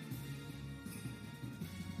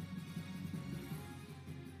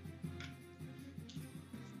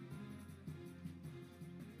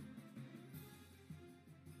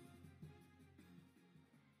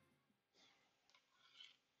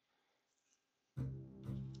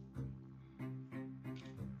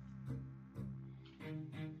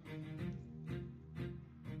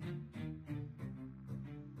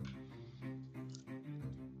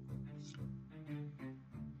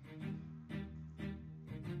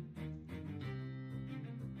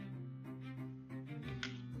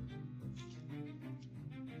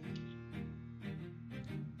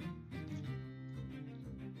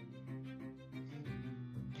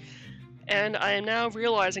 And I am now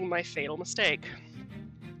realizing my fatal mistake.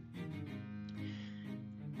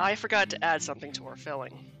 I forgot to add something to our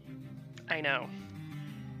filling. I know.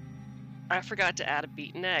 I forgot to add a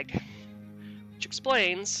beaten egg, which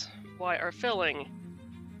explains why our filling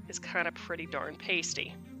is kind of pretty darn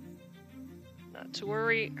pasty. Not to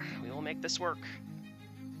worry, we will make this work.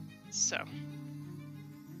 So.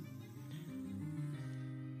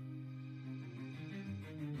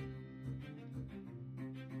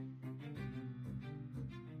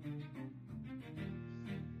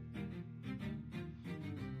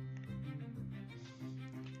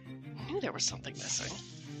 I knew there was something missing.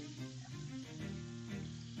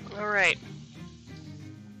 Alright.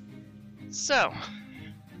 So.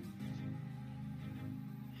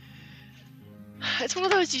 It's one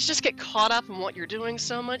of those, you just get caught up in what you're doing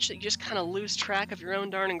so much that you just kind of lose track of your own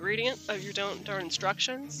darn darn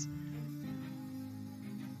instructions.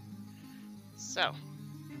 So.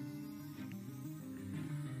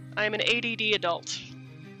 I'm an ADD adult.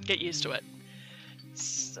 Get used to it.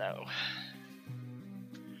 So.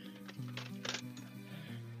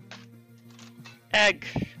 Egg.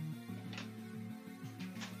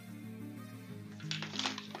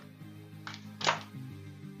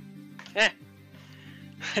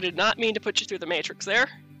 I did not mean to put you through the matrix there.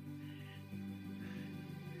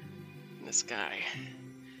 This guy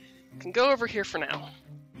can go over here for now.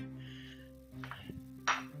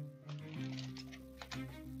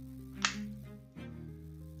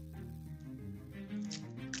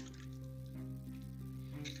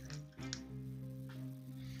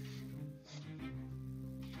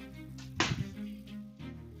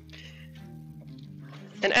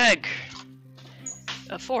 An egg.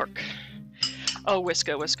 A fork. Oh,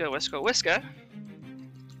 whiska, whiska, whiska, whiska.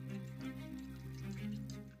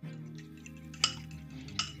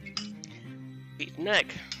 Beaten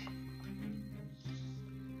egg.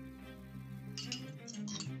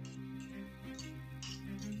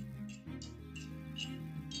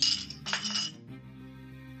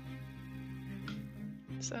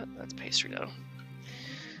 So that's pastry dough.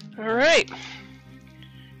 All right.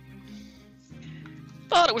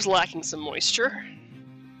 Thought it was lacking some moisture.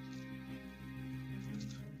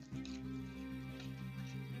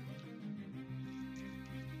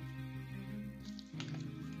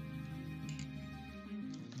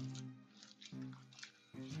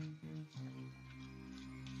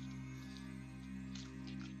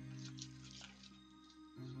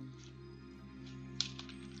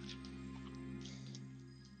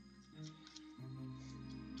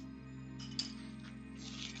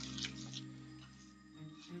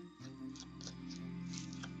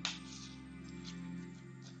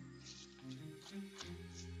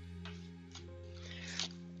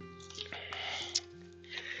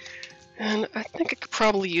 And I think I could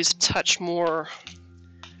probably use a touch more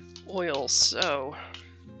oil, so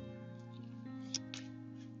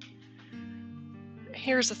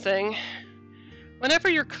here's the thing. Whenever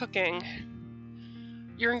you're cooking,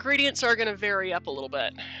 your ingredients are going to vary up a little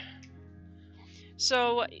bit.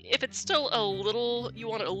 So if it's still a little, you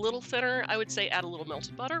want it a little thinner, I would say add a little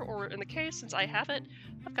melted butter, or in the case, since I have it,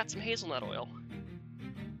 I've got some hazelnut oil.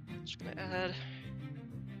 Just going to add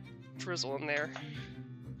drizzle in there.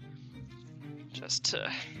 Just to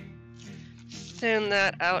thin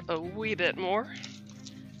that out a wee bit more.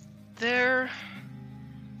 There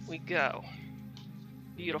we go.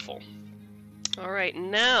 Beautiful. All right,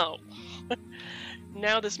 now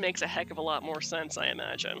this makes a heck of a lot more sense, I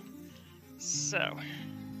imagine. So,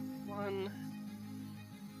 gonna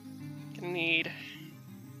need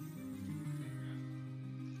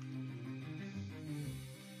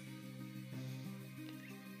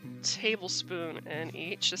tablespoon in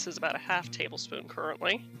each. This is about a half tablespoon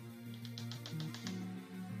currently.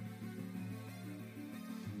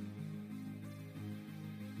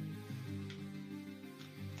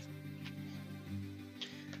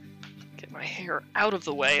 Get my hair out of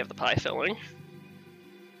the way of the pie filling.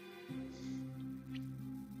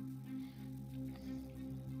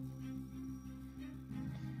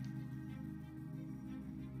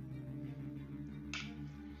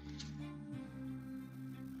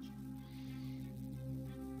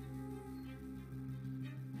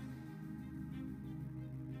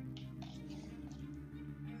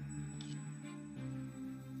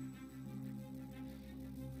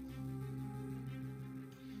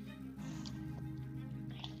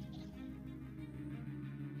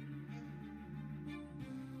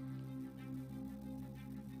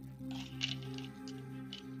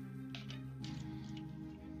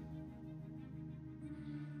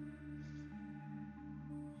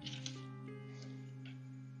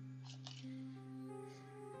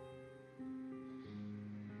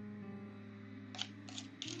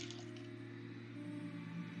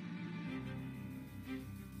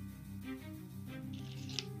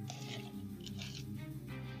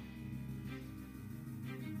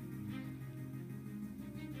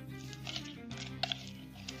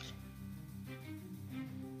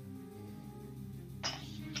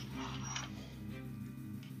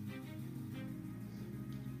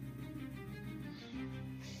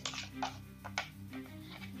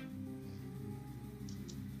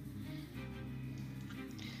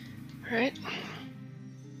 All right.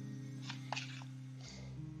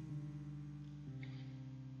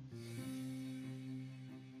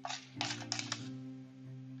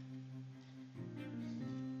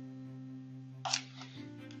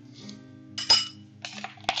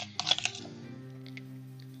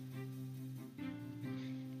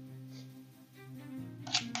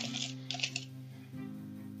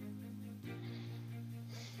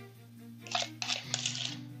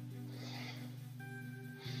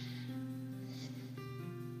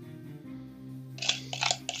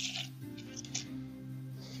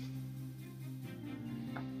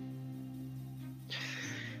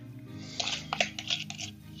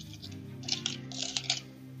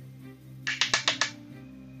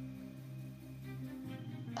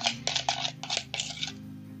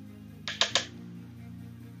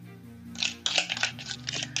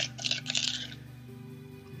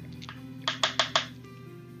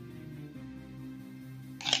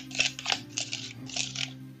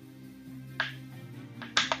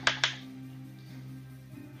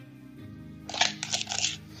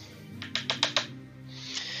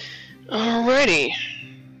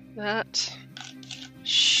 That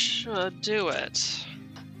should do it.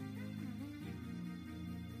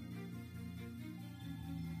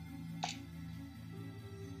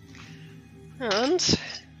 And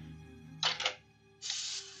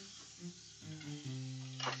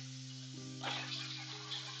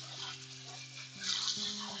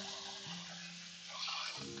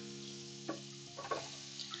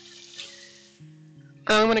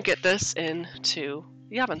I'm going to get this into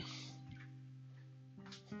the oven.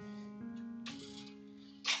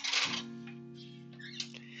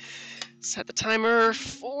 Set the timer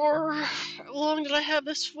for, how long did I have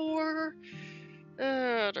this for?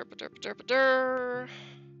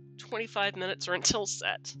 25 minutes or until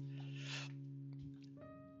set.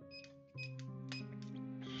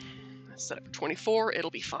 Set it for 24,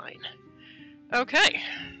 it'll be fine. Okay,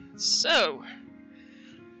 so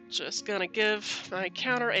just gonna give my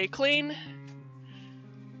counter a clean.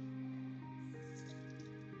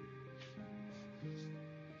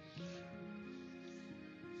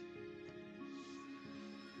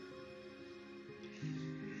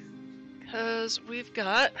 Because we've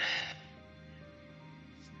got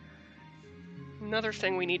another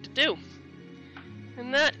thing we need to do,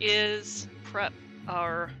 and that is prep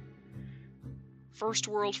our first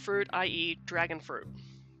world fruit, i.e. dragon fruit.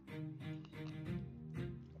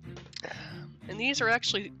 And these are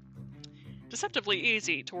actually deceptively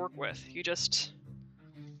easy to work with. You just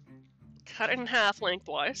cut it in half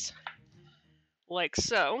lengthwise, like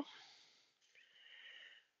so.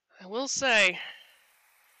 I will say,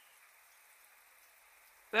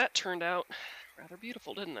 that turned out rather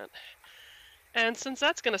beautiful, didn't it? And since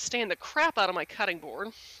that's going to stain the crap out of my cutting board,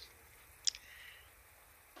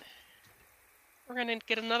 we're going to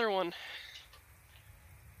get another one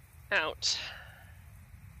out.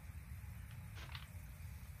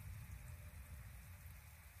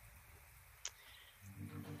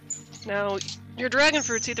 Now, your dragon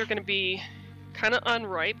fruit's either going to be kind of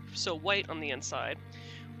unripe, so white on the inside,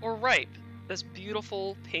 or ripe, this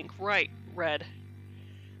beautiful pink red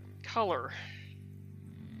color.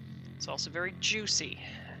 It's also very juicy,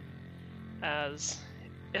 as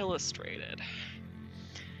illustrated.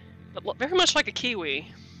 But very much like a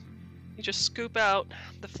kiwi, you just scoop out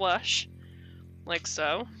the flesh, like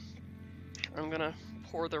so. I'm gonna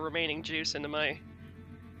pour the remaining juice into my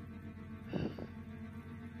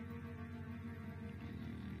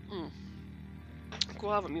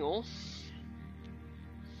guava mule.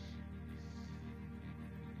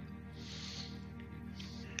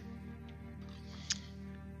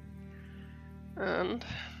 And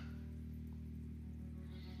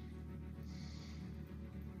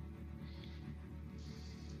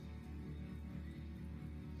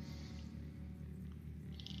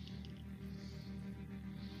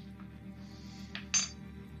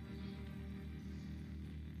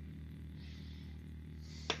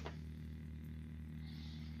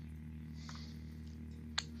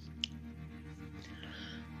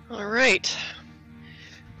all right,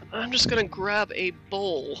 I'm just gonna grab a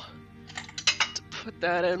bowl to put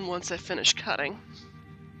that in once I finish cutting.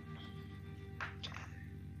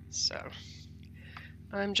 So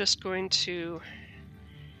I'm just going to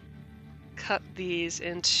cut these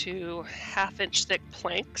into 1/2 inch thick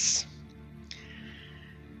planks,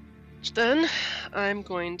 which then I'm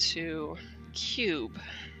going to cube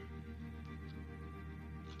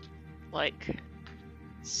like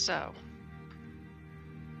so.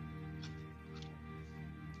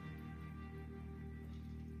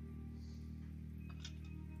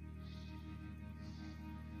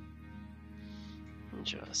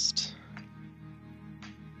 Just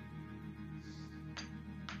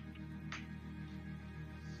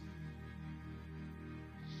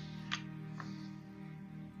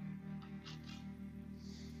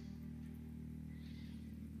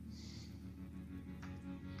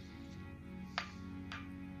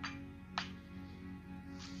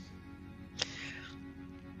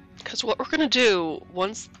because what we're going to do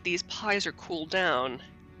once these pies are cooled down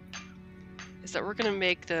is that we're going to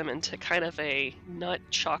make them into kind of a nut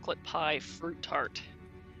chocolate pie fruit tart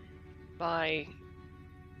by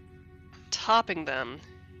topping them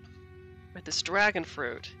with this dragon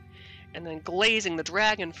fruit and then glazing the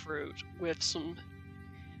dragon fruit with some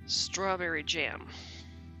strawberry jam.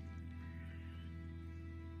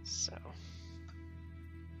 So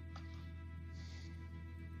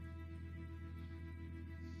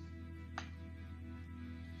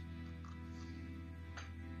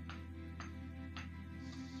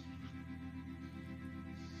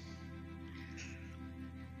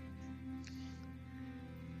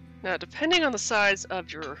now, depending on the size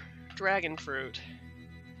of your dragon fruit,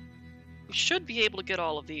 you should be able to get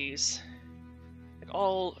all of these, like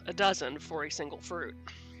all a dozen for a single fruit.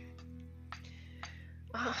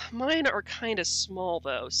 Mine are kind of small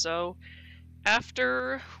though, so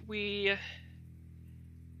after we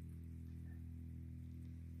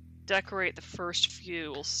decorate the first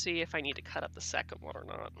few, we'll see if I need to cut up the second one or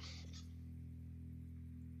not.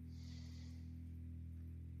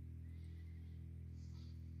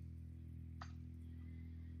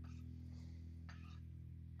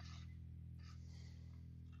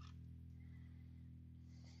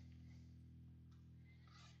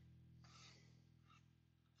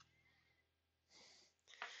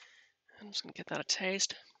 I'm just gonna get that a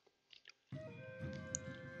taste.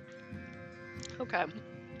 Okay.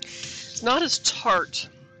 It's not as tart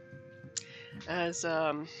as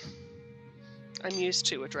I'm used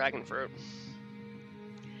to with dragon fruit.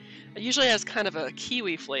 It usually has kind of a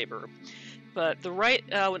kiwi flavor, but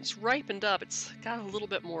when it's ripened up, it's got a little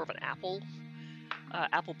bit more of an apple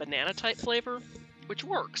banana type flavor, which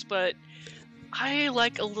works, but I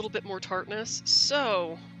like a little bit more tartness.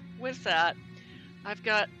 So with that, I've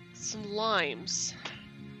got some limes.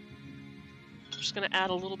 I'm just gonna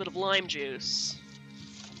add a little bit of lime juice.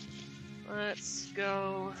 Let's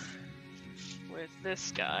go with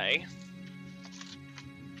this guy.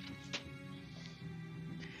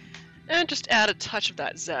 And just add a touch of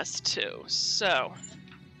that zest too. So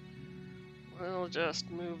we'll just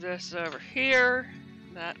move this over here,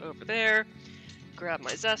 that over there, grab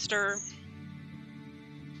my zester.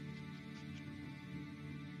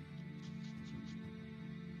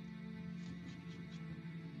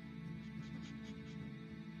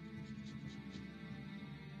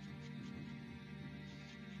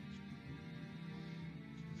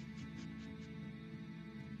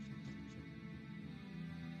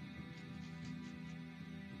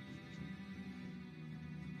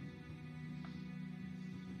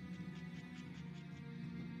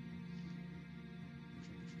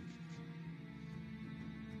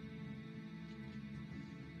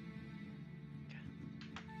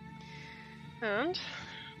 And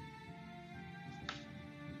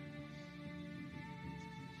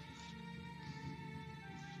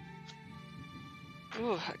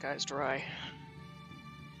ooh, that guy's dry.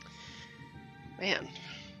 Man,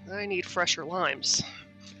 I need fresher limes.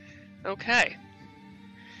 Okay.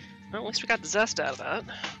 Well, at least we got the zest out of that.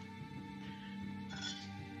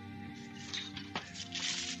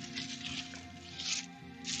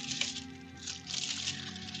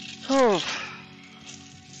 Oh.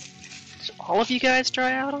 Did all of you guys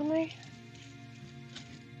dry out on me?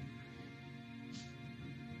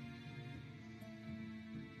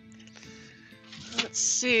 Let's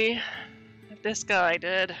see if this guy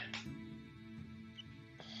did.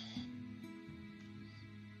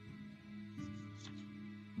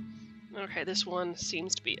 Okay, this one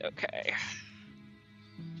seems to be okay.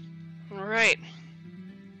 All right.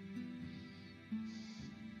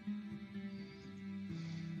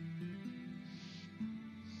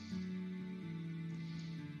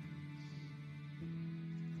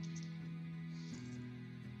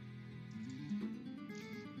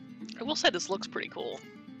 I will say this looks pretty cool.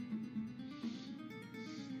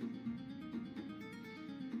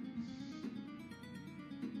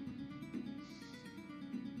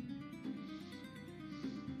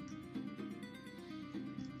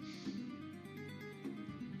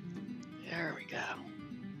 There we go.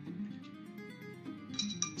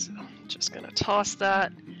 So I'm just gonna toss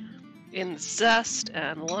that in the zest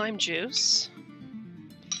and lime juice.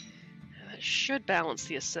 And it should balance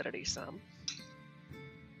the acidity some.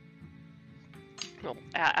 Well,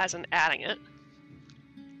 as in adding it.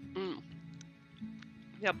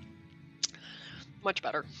 Yep. Much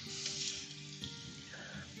better.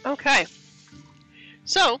 Okay.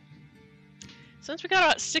 So, since we got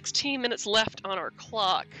about 16 minutes left on our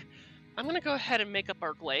clock, I'm going to go ahead and make up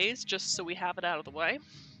our glaze just so we have it out of the way.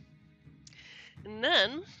 And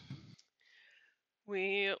then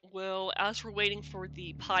we will, as we're waiting for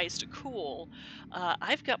the pies to cool,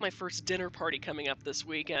 I've got my first dinner party coming up this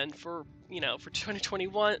weekend for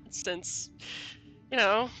 2021, since,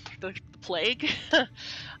 the plague.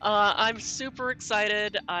 I'm super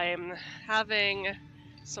excited. I'm having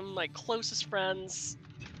some of my closest friends.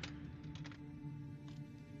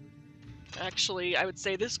 Actually, I would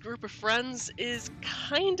say this group of friends is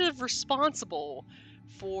kind of responsible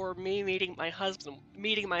for me meeting my husband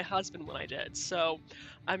when I did. So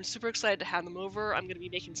I'm super excited to have them over. I'm going to be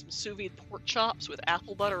making some sous vide pork chops with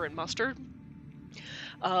apple butter and mustard.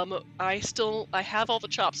 I have all the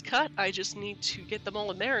chops cut. I just need to get them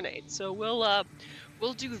all in marinade. So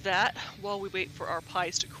we'll do that while we wait for our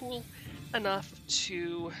pies to cool enough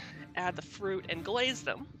to add the fruit and glaze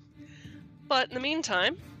them. But in the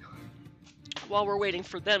meantime, while we're waiting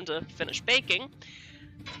for them to finish baking,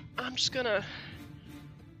 I'm just gonna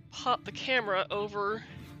pop the camera over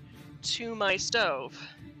to my stove,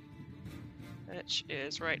 which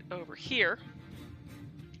is right over here,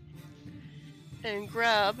 and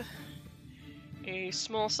grab a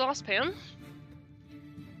small saucepan.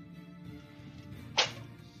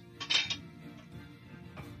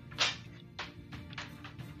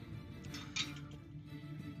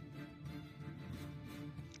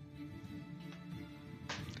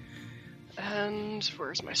 And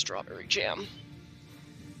where's my strawberry jam?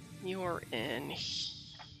 You're in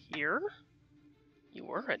here. You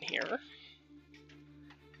were in here.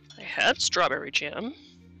 I had strawberry jam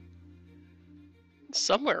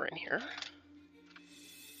somewhere in here.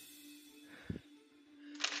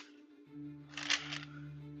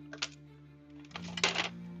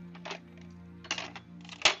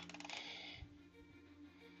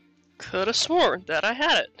 Could have sworn that I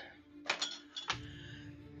had it.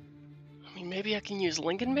 I mean, maybe I can use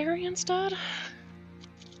lingonberry instead?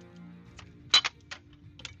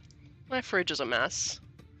 My fridge is a mess.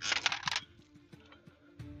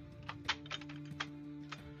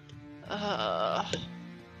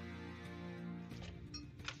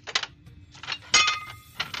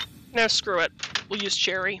 No, screw it. We'll use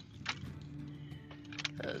cherry.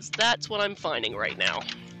 Because that's what I'm finding right now.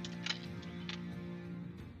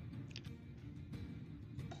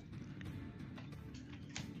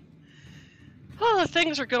 Oh,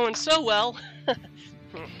 things are going so well.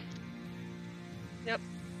 Yep.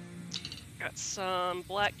 Got some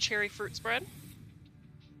black cherry fruit spread.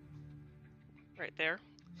 Right there.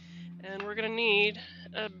 And we're gonna need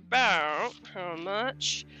about, how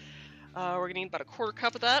much? We're gonna need about a quarter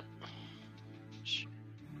cup of that.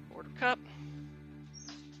 Quarter cup.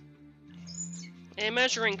 A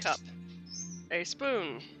measuring cup. A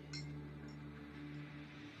spoon.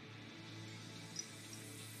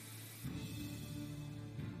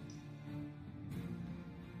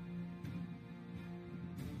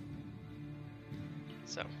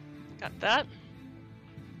 So, got that.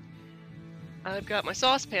 I've got my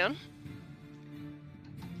saucepan.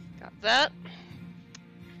 Got that.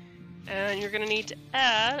 And you're going to need to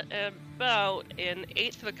add about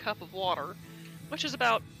 1/8 of a cup of water, which is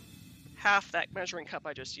about half that measuring cup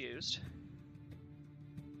I just used.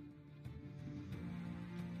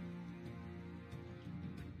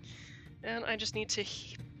 And I just need to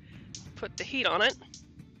put the heat on it.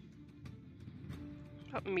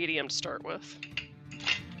 About medium to start with.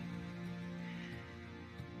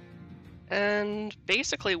 And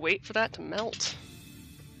basically wait for that to melt.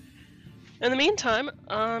 In the meantime,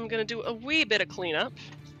 I'm going to do a wee bit of cleanup.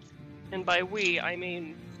 And by we, I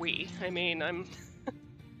mean we. I mean, I'm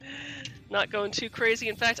not going too crazy.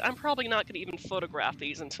 In fact, I'm probably not going to even photograph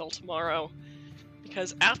these until tomorrow.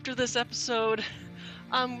 Because after this episode,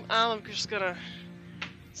 I'm just going to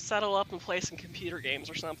settle up and play some computer games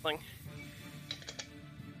or something.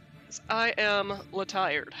 Because I am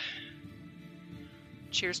tired.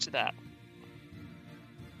 Cheers to that.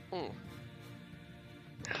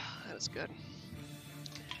 That is good.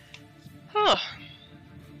 Huh.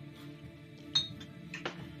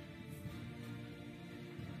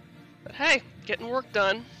 But hey, getting work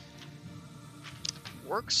done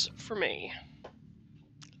works for me.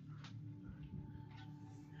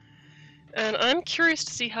 And I'm curious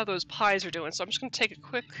to see how those pies are doing, so I'm just going to take a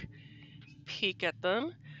quick peek at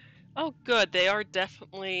them. Oh, good. They are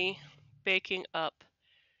definitely baking up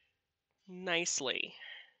nicely.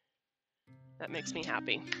 That makes me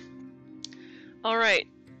happy. Alright,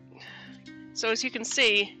 so as you can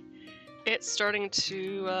see, it's starting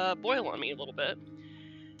to boil on me a little bit.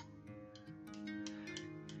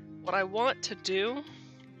 What I want to do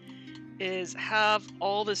is have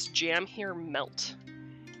all this jam here melt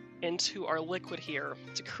into our liquid here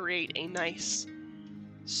to create a nice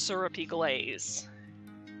syrupy glaze.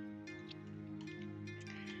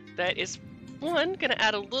 That is, one, going to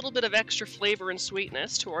add a little bit of extra flavor and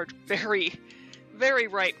sweetness to our very, very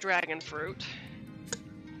ripe dragon fruit.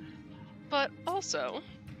 But also,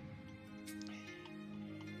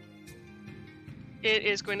 it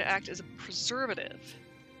is going to act as a preservative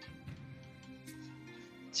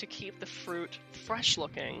to keep the fruit fresh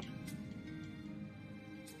looking.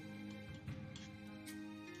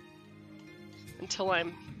 Until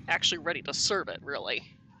I'm actually ready to serve it, really.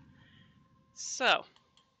 So,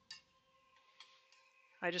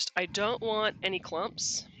 I don't want any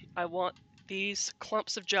clumps. I want these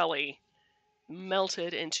clumps of jelly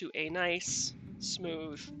melted into a nice,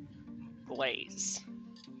 smooth glaze.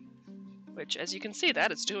 Which, as you can see, that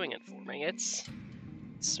is doing it for me. It's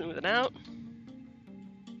smoothing out.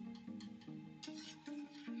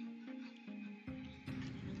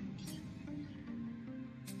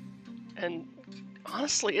 And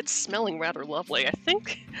honestly, it's smelling rather lovely. I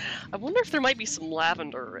wonder if there might be some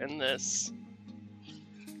lavender in this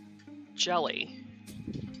jelly.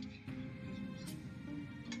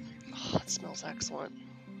 Oh, it smells excellent.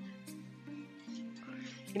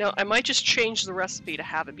 You know, I might just change the recipe to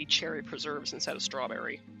have it be cherry preserves instead of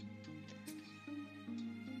strawberry.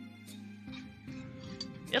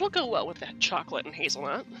 It'll go well with that chocolate and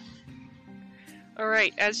hazelnut.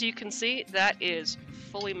 Alright, as you can see, that is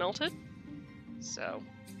fully melted. So,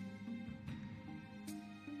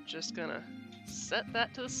 just gonna set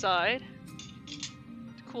that to the side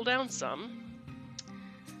to cool down some.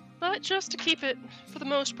 But just to keep it, for the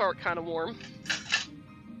most part, kind of warm.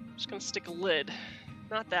 Just gonna stick a lid.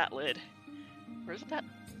 Not that lid. Where is it that?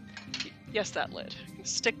 Yes, that lid.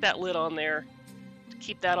 Stick that lid on there to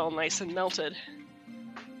keep that all nice and melted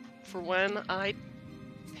for when I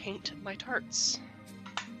paint my tarts.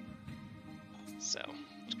 So,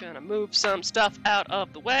 just gonna move some stuff out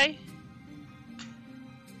of the way.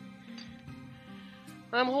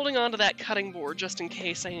 I'm holding on to that cutting board just in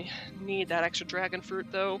case I need that extra dragon fruit,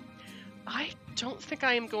 though. I don't think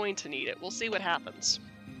I am going to need it. We'll see what happens.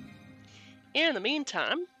 In the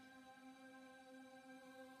meantime,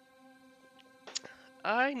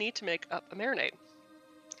 I need to make up a marinade.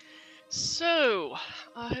 So,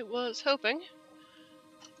 I was hoping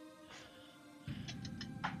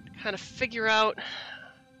to kind of figure out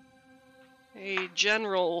a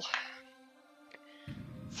general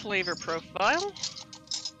flavor profile.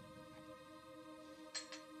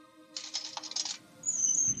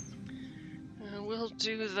 And we'll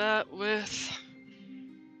do that with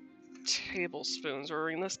tablespoons, or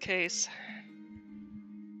in this case,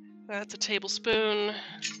 that's a tablespoon.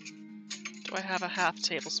 Do I have a half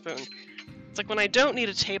tablespoon? It's like when I don't need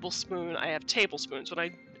a tablespoon, I have tablespoons.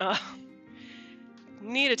 When I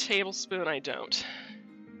need a tablespoon, I don't.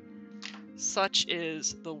 Such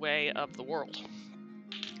is the way of the world.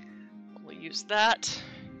 We'll use that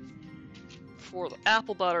for the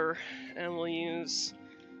apple butter, and we'll use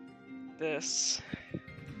this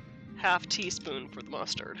half teaspoon for the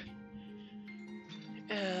mustard.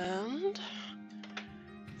 And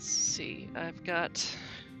let's see, I've got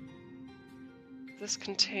this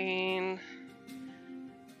contain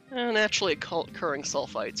naturally occurring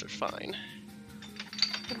sulfites are fine.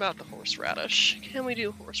 What about the horseradish? Can we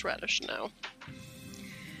do horseradish now?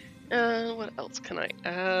 What else can I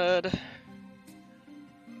add?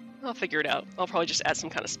 I'll figure it out. I'll probably just add some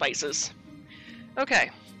kind of spices.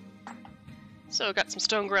 Okay. So got some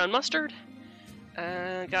stone ground mustard.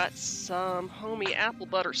 Got some homey apple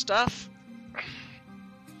butter stuff. I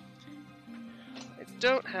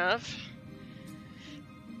don't have...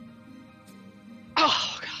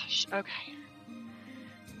 Oh gosh, okay.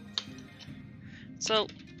 So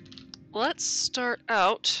let's start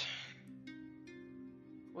out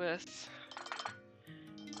with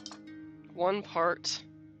 1 part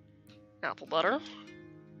apple butter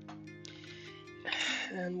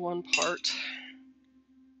and 1 part...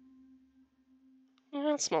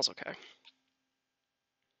 Well, it smells okay.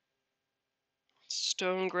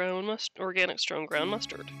 Organic stone ground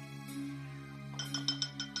mustard.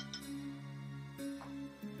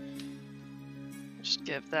 Just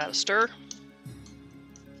give that a stir.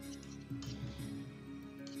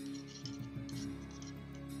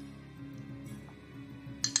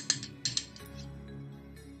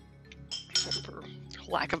 For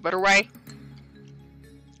lack of a better way.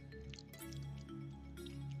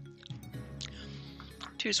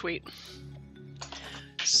 Too sweet.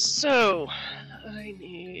 So, I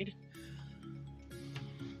need...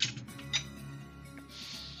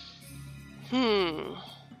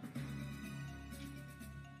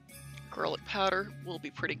 Garlic powder will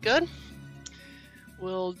be pretty good.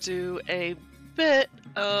 We'll do a bit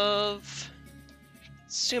of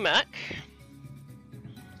sumac.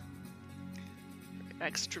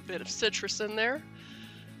 Extra bit of citrus in there.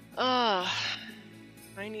 I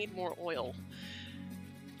need more oil.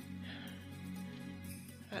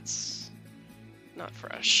 That's not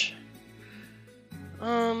fresh.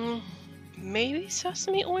 Maybe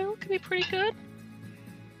sesame oil could be pretty good?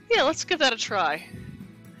 Yeah, let's give that a try.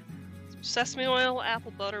 Sesame oil,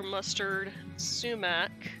 apple butter, mustard,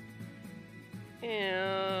 sumac,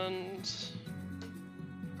 and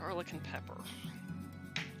garlic and pepper.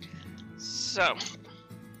 So,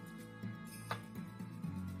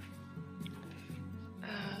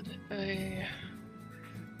 add a...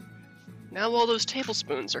 Now all those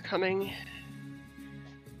tablespoons are coming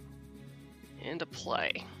into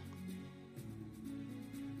play.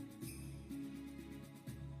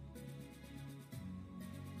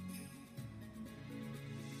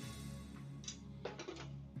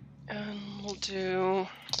 And do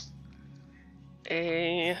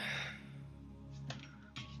a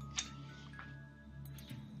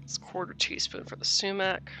quarter teaspoon for the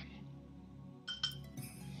sumac,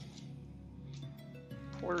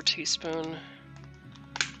 quarter teaspoon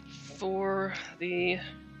for the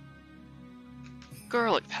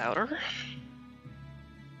garlic powder.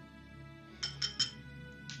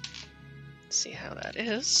 See how that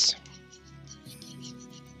is.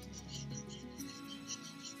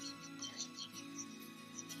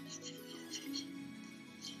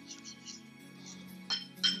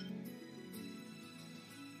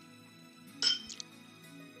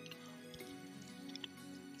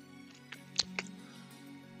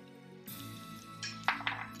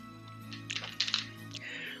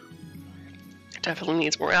 Definitely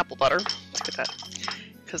needs more apple butter to get that,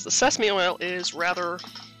 because the sesame oil is rather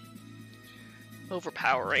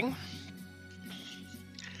overpowering.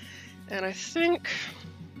 And I think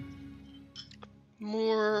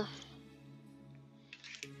more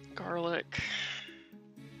garlic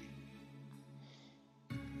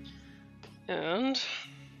and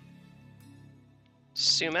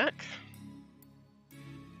sumac.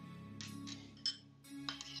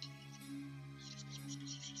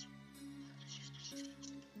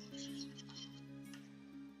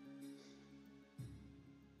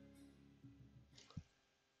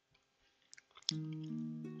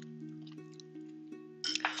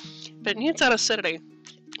 But it needs that acidity,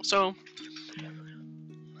 so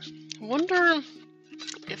I wonder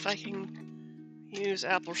if I can use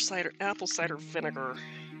apple cider vinegar.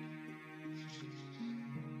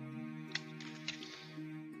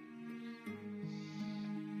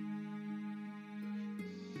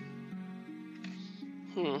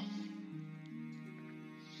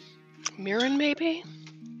 Mirin, maybe?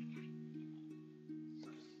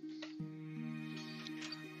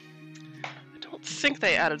 I don't think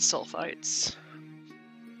they added sulfites.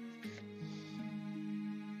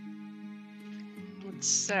 Let's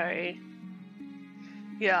say,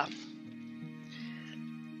 yeah.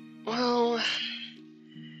 Well,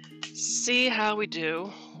 see how we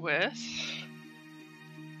do with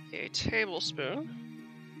a tablespoon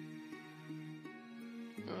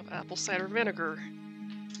of apple cider vinegar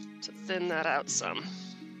to thin that out some.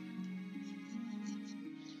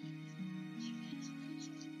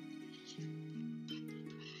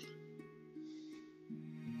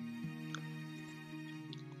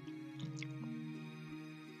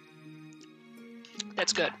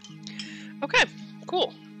 That's good. Okay,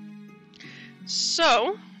 cool.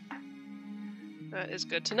 So, that is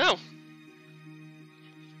good to know.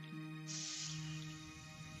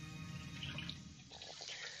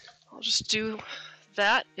 I'll just do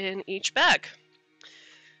that in each bag.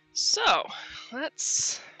 So,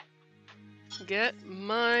 let's get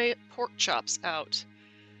my pork chops out.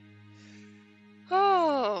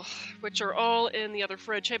 Oh, which are all in the other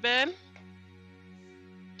fridge. Hey, Ben,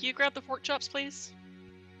 can you grab the pork chops, please?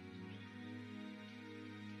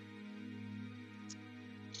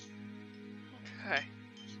 Okay.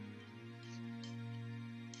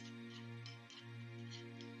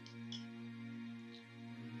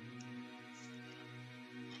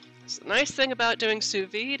 So the nice thing about doing sous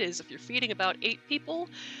vide is if you're feeding about 8 people,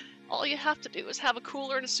 all you have to do is have a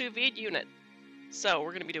cooler and a sous vide unit. So we're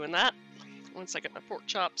going to be doing that once I get my pork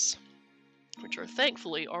chops, which are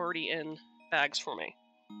thankfully already in bags for me.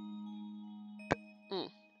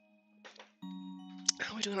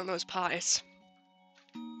 How are we doing on those pies?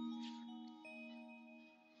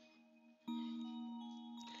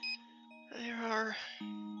 There are...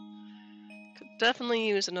 Could definitely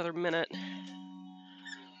use another minute.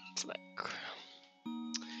 So that...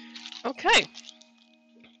 Okay.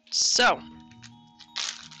 So, I'm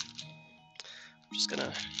just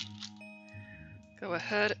gonna go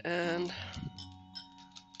ahead and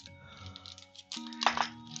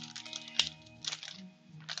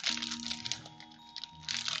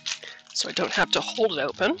so I don't have to hold it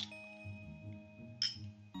open.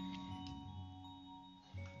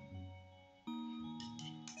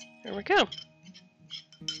 There we go.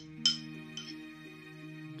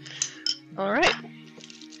 All right.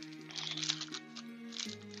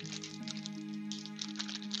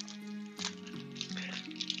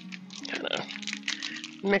 Kind of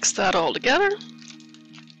mix that all together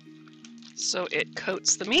so it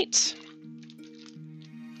coats the meat.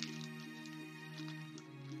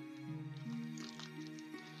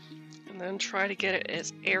 And then try to get it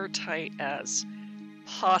as airtight as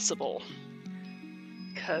possible,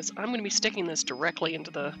 because I'm going to be sticking this directly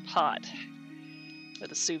into the pot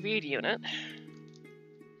with a sous vide unit.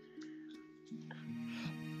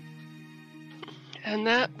 And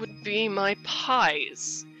that would be my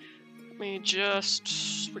pies. me just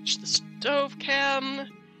switch the stove cam,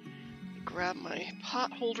 grab my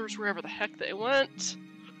pot holders wherever the heck they went.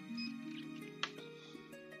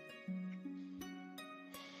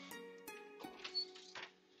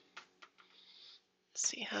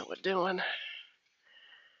 See how we're doing.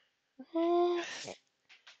 I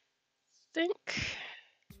think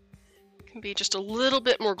it can be just a little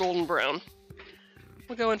bit more golden brown.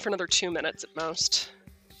 We'll go in for another 2 minutes at most.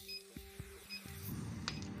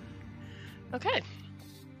 Okay,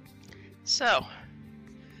 so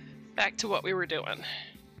back to what we were doing.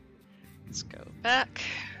 Let's go back.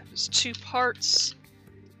 There's 2 parts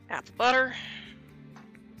apple butter.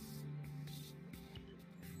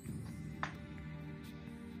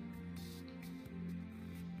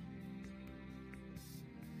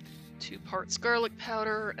 Two parts garlic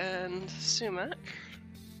powder and sumac.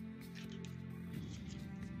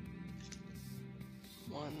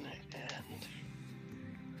 1 and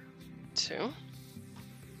 2.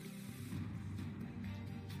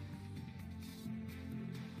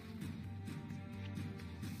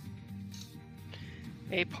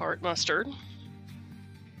 A part mustard.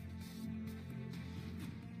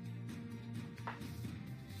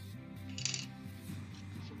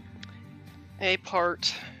 A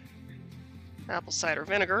part apple cider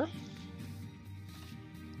vinegar.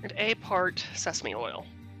 And a part sesame oil.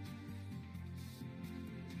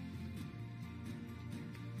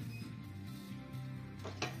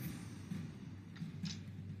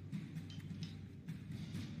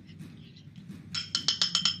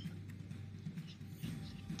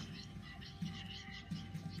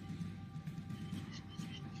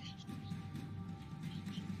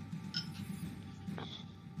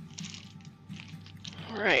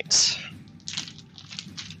 All right.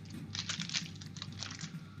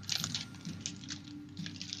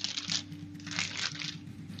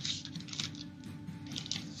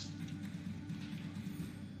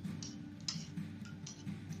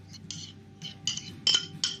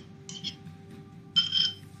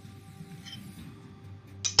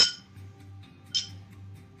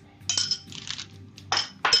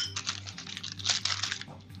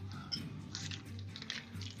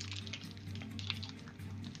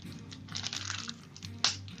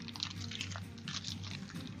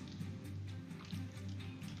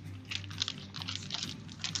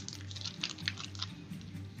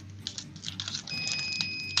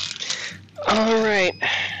 All right.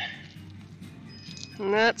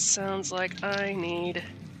 And that sounds like I need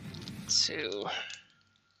to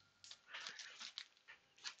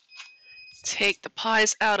take the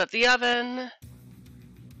pies out of the oven.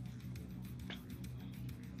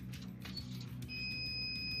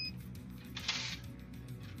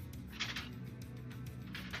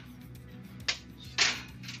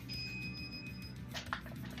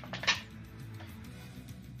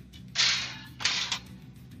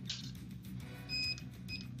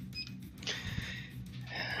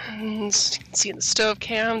 And you can see in the stove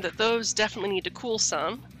cam that those definitely need to cool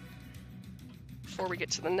some before we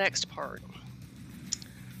get to the next part,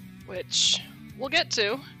 which we'll get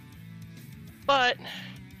to, but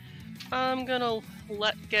I'm gonna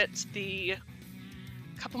get the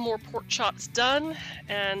couple more pork chops done,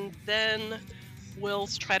 and then we'll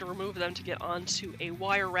try to remove them to get onto a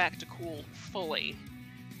wire rack to cool fully.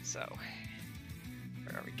 So,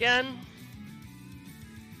 there again.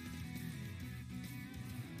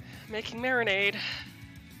 Making marinade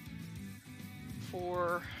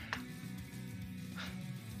for,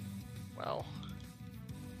 well,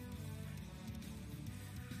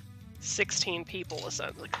 16 people,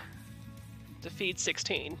 essentially, to feed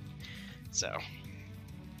 16, so.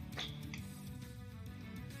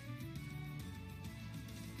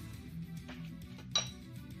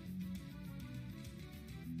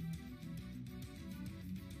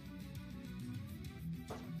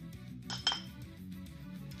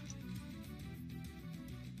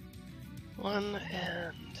 One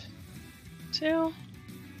and 2.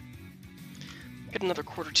 Get another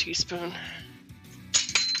 1/4 teaspoon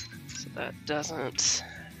so that doesn't,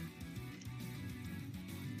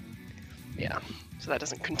 yeah, so that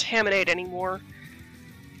doesn't contaminate anymore.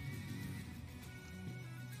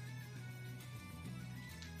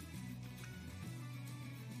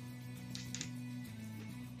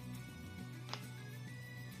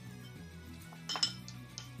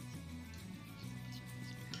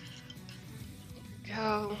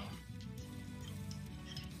 Go.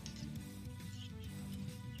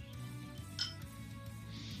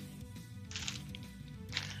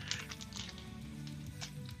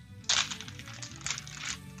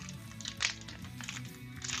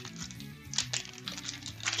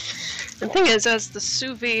 The thing is, as the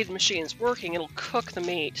sous vide machine is working, it'll cook the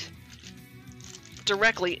meat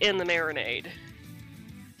directly in the marinade,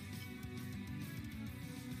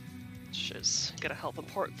 which is going to help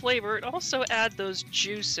impart flavor. And also add those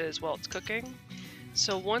juices while it's cooking.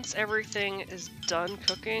 So once everything is done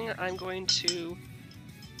cooking, I'm going to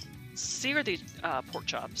sear the pork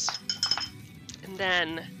chops, and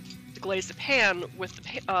then deglaze the pan with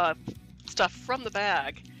the stuff from the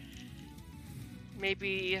bag.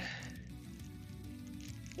 Maybe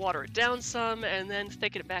water it down some, and then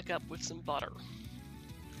thicken it back up with some butter.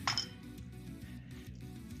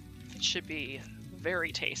 It should be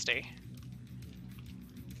very tasty.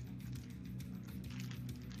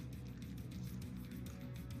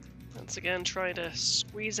 Once again, trying to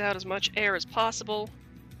squeeze out as much air as possible.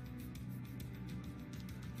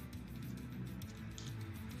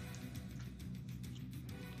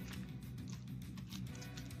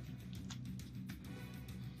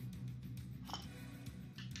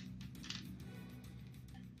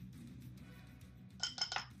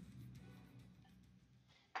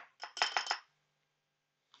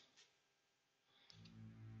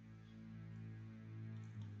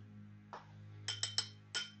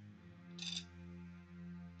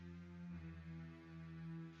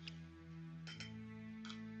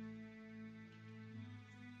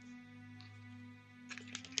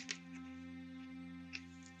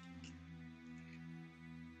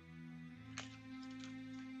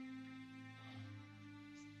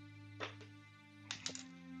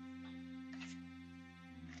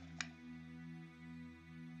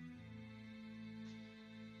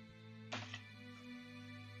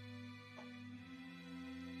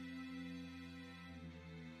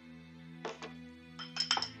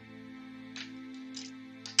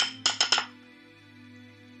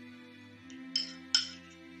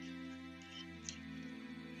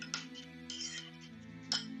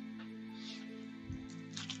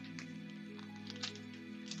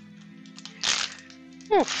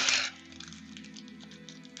 Oof.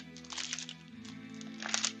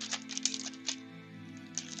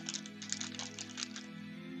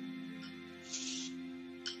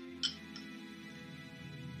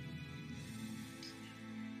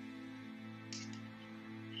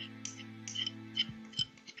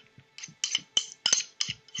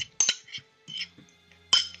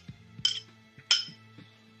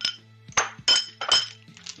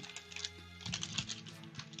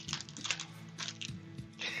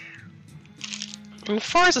 And as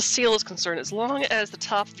far as a seal is concerned, as long as the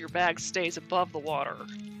top of your bag stays above the water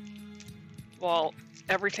while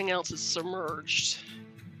everything else is submerged,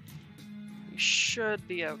 you should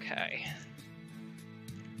be okay.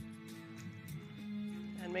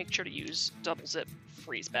 And make sure to use double zip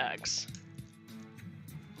freeze bags.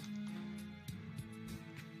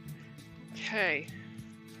 Okay.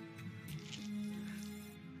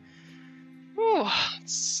 Ooh,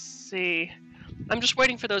 let's see. I'm just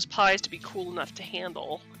waiting for those pies to be cool enough to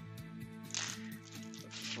handle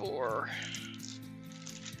before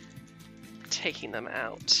taking them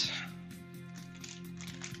out.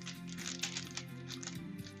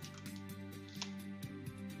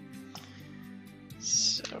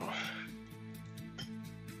 So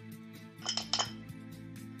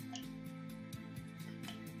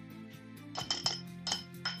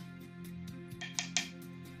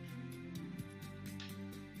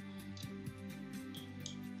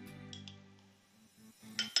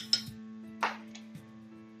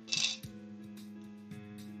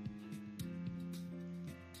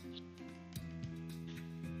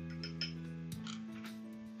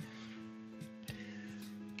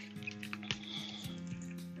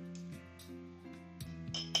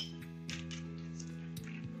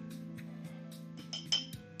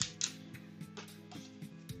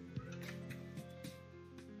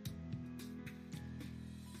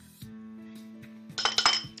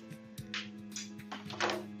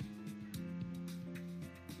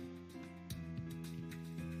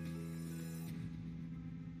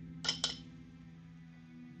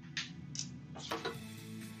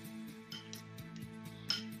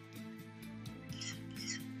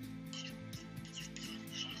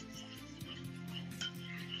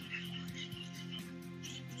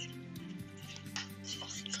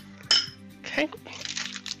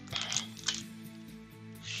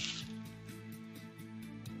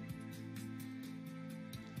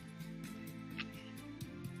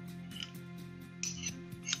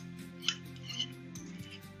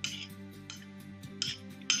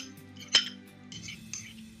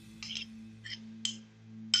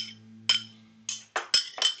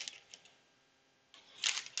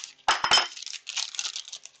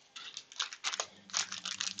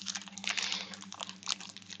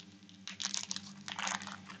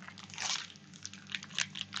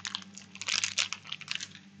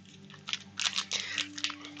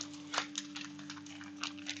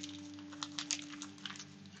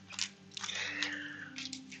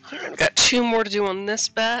 2 more to do on this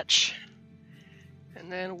batch, and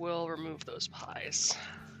then we'll remove those pies.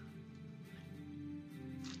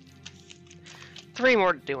 3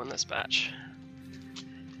 more to do on this batch.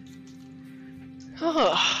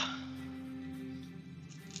 Oh.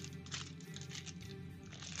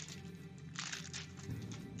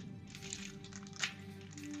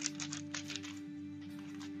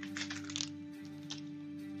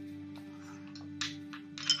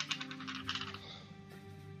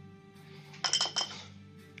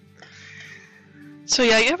 So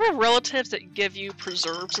yeah, you ever have relatives that give you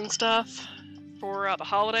preserves and stuff for the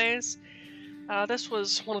holidays? This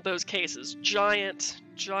was one of those cases. Giant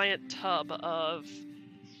tub of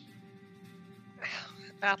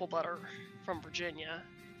apple butter from Virginia.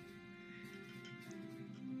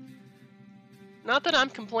 Not that I'm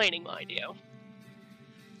complaining, mind you.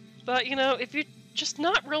 But, you know, if you're just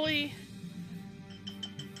not really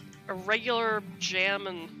a regular jam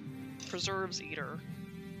and preserves eater,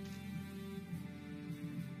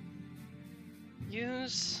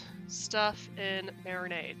 use stuff in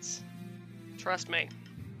marinades. Trust me.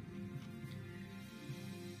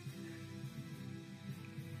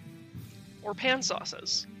 Or pan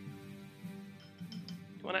sauces.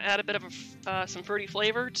 You want to add a bit of some fruity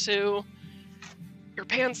flavor to your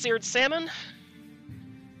pan-seared salmon?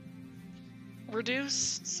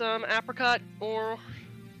 Reduce some apricot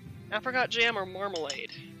jam or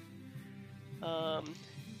marmalade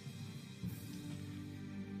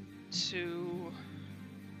to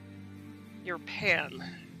your pan,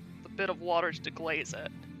 with a bit of water to deglaze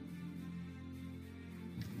it.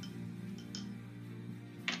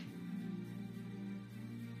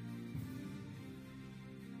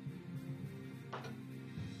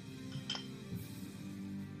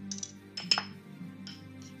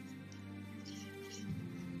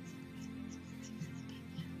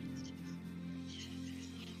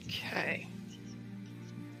 Okay.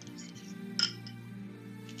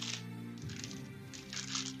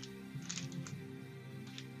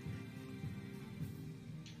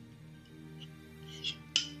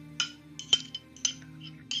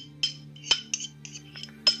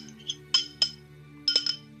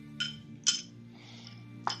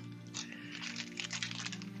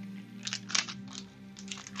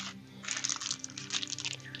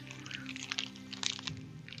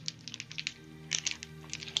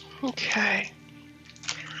 Okay.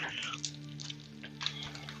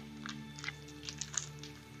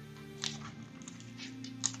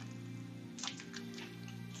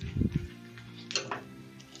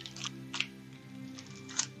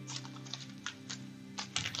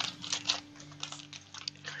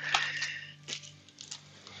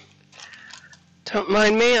 Don't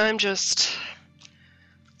mind me, I'm just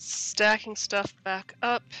stacking stuff back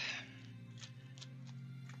up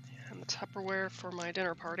in the Tupperware for my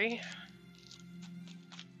dinner party.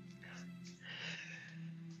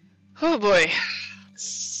 Oh boy, let's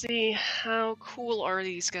see, how cool are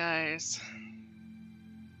these guys?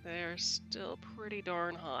 They're still pretty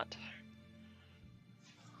darn hot.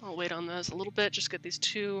 I'll wait on those a little bit, just get these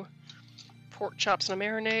 2 pork chops in a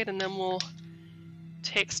marinade, and then we'll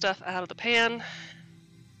take stuff out of the pan.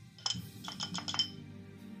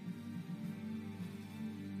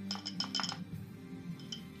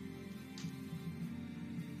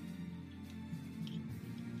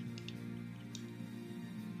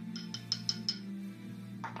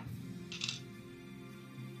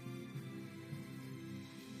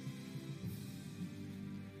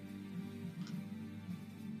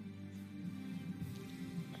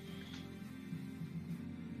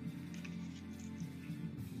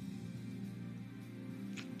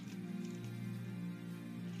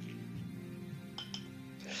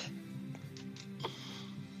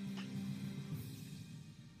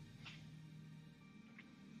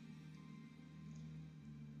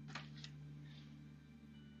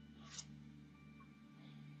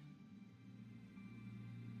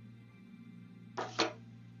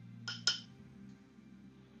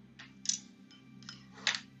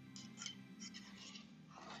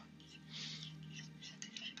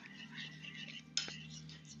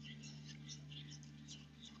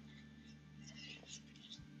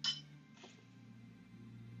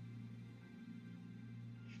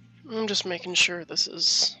 I'm just making sure this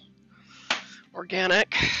is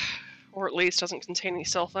organic, or at least doesn't contain any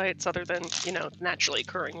sulfites other than, you know, naturally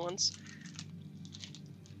occurring ones.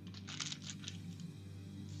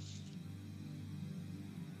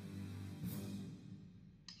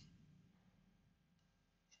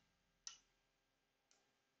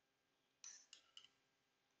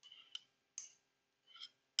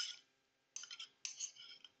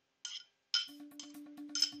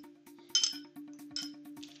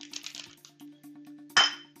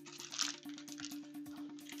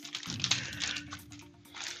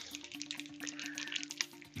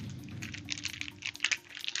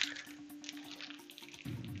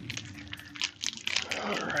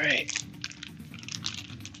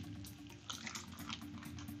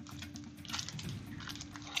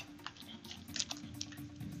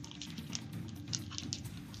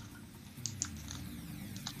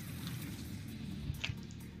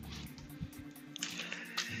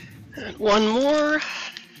 And one more.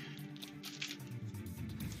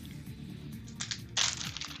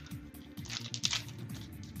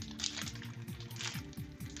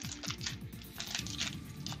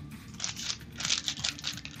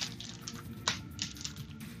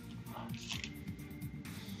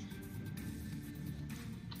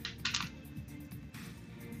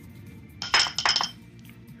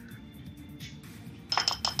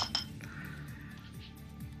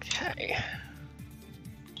 Okay.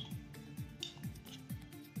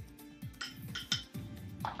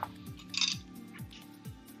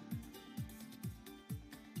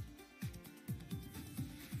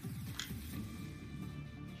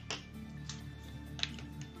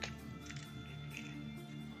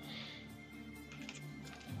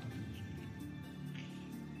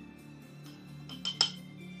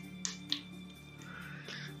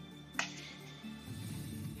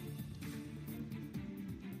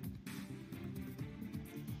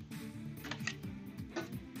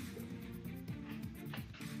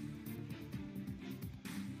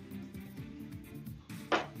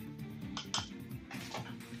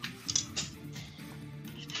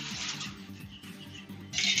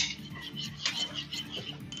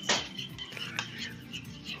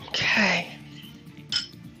 Okay.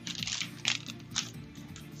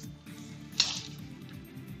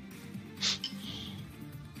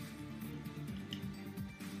 All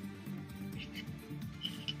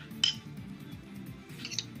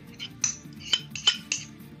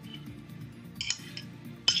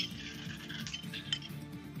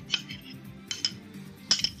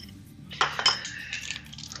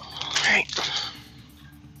right.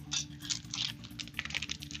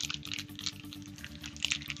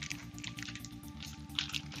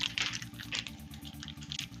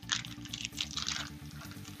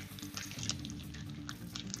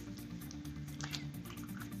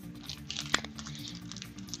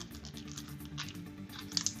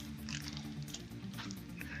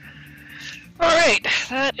 Alright,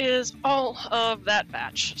 that is all of that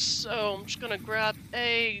batch. So I'm just gonna grab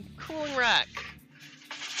a cooling rack.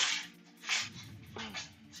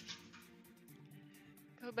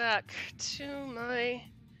 Go back to my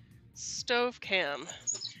stove cam.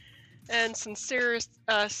 And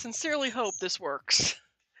sincerely hope this works.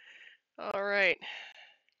 Alright.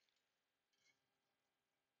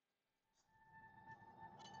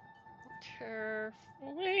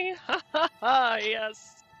 Carefully. Ha ha ha,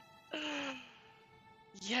 yes.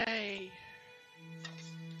 Yay.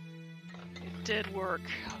 It did work.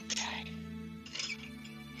 Okay.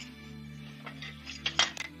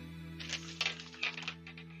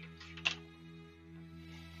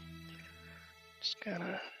 Just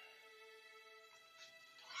gonna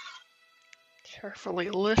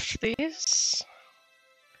carefully lift these.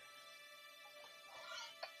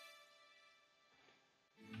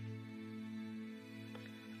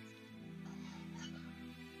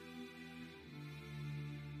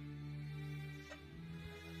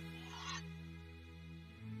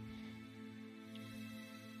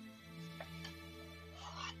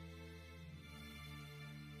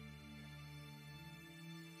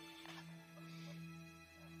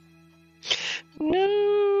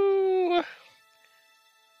 No!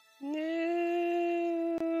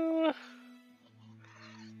 No!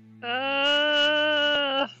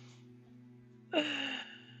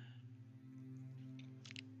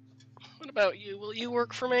 What about you? Will you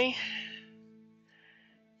work for me?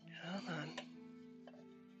 Come on.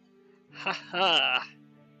 Haha.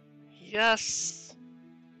 Yes.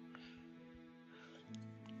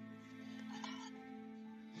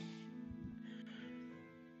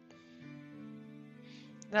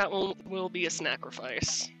 That one will be a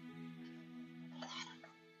sacrifice.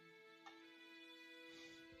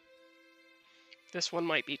 This one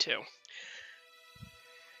might be too.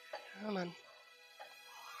 Come on.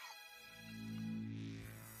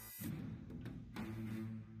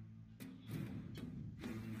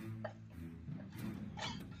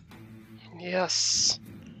 Yes.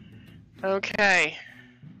 Okay.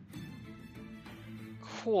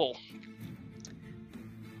 Cool.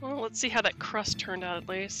 Well, let's see how that crust turned out at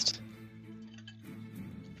least.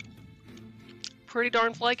 Pretty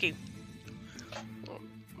darn flaky.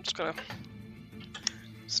 I'm just gonna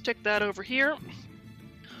stick that over here.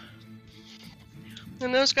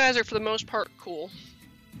 And those guys are for the most part cool.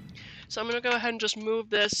 So I'm gonna go ahead and just move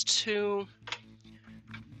this to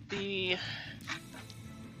the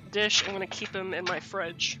dish. I'm gonna keep them in my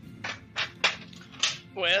fridge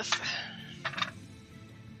with.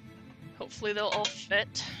 Hopefully they'll all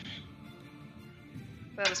fit.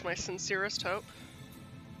 That is my sincerest hope.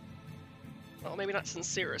 Well, maybe not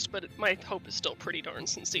sincerest, but my hope is still pretty darn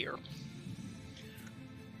sincere.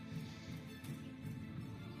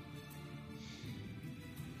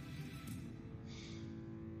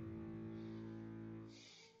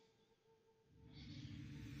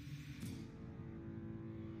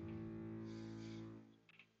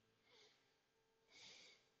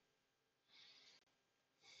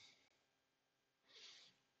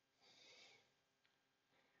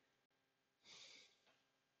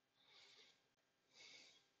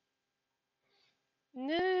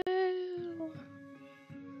 No!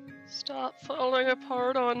 Stop falling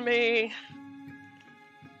apart on me.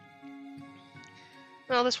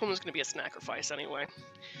 Well, this one was going to be a sacrifice anyway.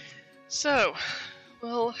 So,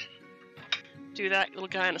 we'll do that little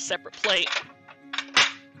guy on a separate plate.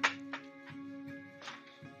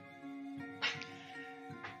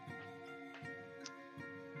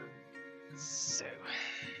 So,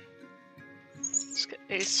 let's get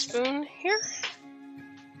a spoon here.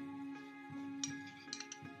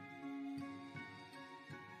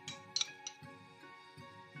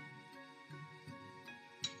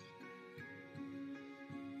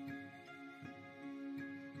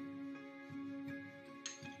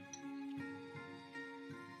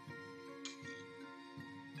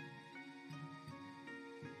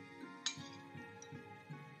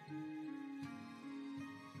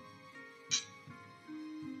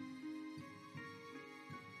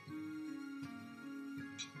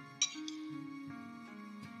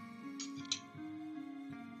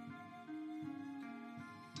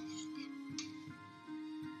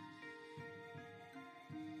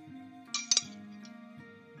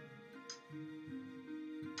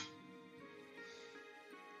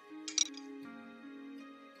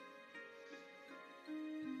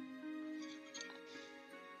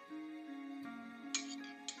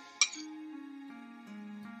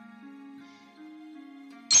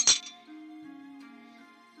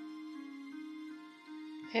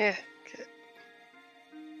 Yeah, good.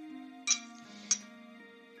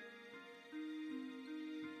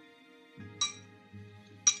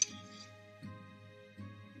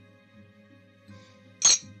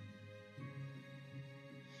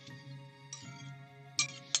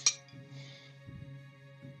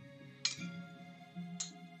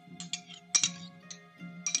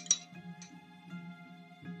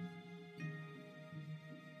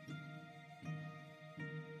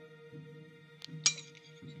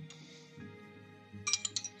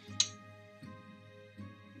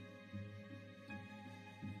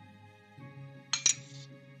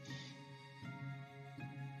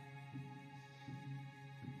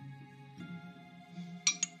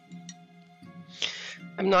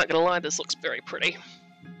 I'm not gonna lie, this looks very pretty.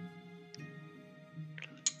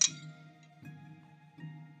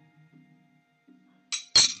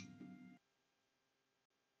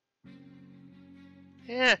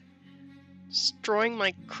 Yeah, destroying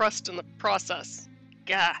my crust in the process.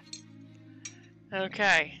 Gah.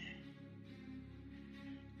 Okay.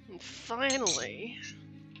 And finally,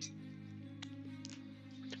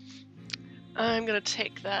 I'm gonna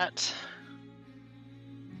take that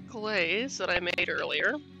glaze that I made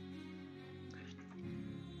earlier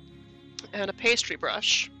and a pastry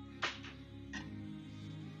brush,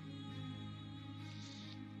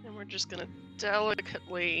 and we're just gonna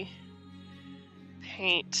delicately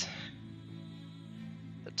paint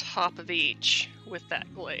the top of each with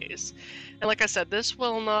that glaze. And like I said, this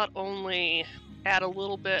will not only add a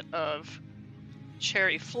little bit of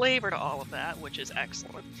cherry flavor to all of that, which is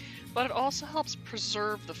excellent, but it also helps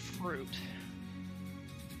preserve the fruit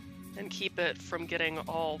and keep it from getting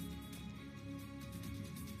all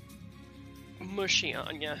mushy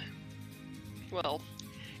on you. Well,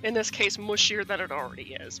 in this case, mushier than it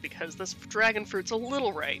already is, because this dragon fruit's a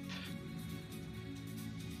little ripe.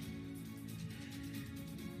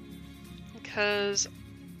 Because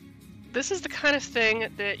this is the kind of thing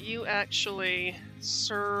that you actually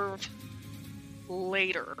serve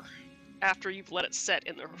later, after you've let it set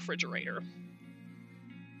in the refrigerator.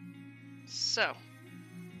 So,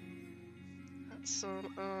 that's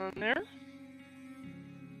some on there.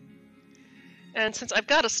 And since I've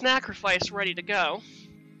got a sacrifice ready to go,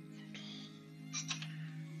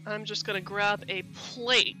 I'm just going to grab a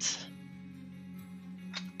plate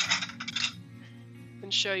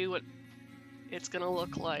and show you what it's going to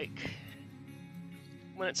look like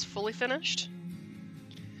when it's fully finished.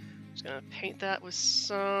 I'm just going to paint that with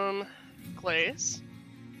some glaze.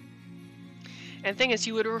 And the thing is,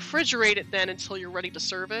 you would refrigerate it then until you're ready to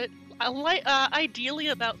serve it. Ideally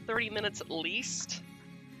about 30 minutes at least.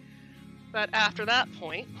 But after that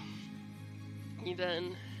point, you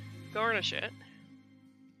then garnish it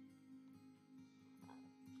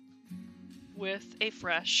with a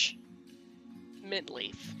fresh mint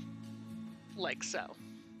leaf, like so.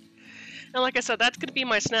 And like I said, that's going to be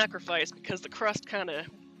my sacrifice because the crust kind of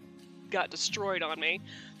got destroyed on me.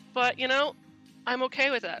 But, you know, I'm okay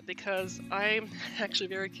with that because I'm actually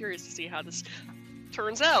very curious to see how this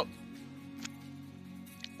turns out.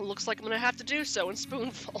 It looks like I'm going to have to do so in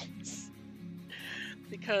spoonfuls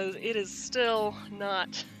because it is still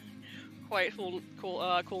not quite cool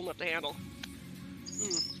enough to handle.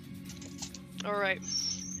 Alright.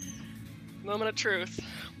 Moment of truth.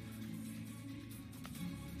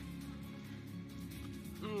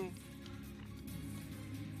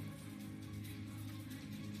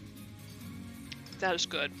 That is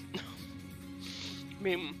good. I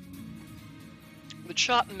mean, the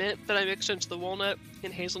chopped mint that I mixed into the walnut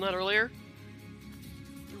and hazelnut earlier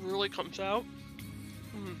really comes out.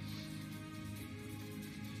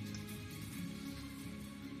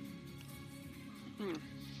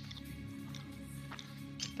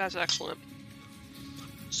 That's excellent.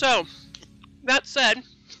 So, that said,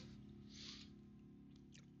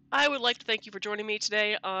 I would like to thank you for joining me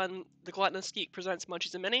today on the Gluttonous Geek Presents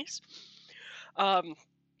Munchies and Minis.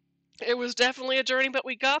 It was definitely a journey, but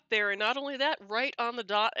we got there, and not only that, right on the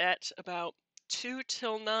dot at about 2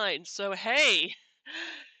 till 9. So hey,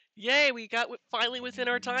 yay, we got finally within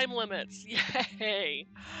our time limits. Yay.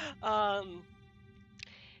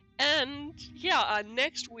 And yeah,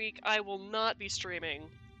 next week I will not be streaming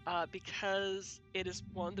because it is,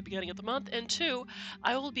 1, the beginning of the month, and 2,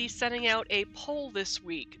 I will be sending out a poll this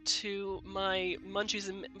week to my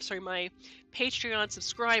my Patreon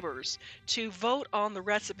subscribers to vote on the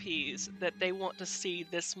recipes that they want to see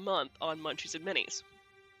this month on Munchies and Minis.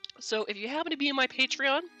 So if you happen to be in my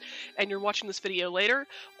Patreon and you're watching this video later,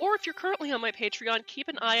 or if you're currently on my Patreon, keep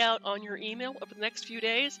an eye out on your email over the next few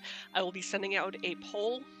days. I will be sending out a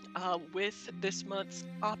poll with this month's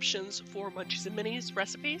options for Munchies and Minis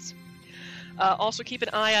recipes. Also keep an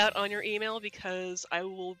eye out on your email because I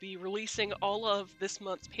will be releasing all of this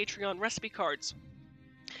month's Patreon recipe cards.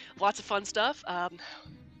 Lots of fun stuff.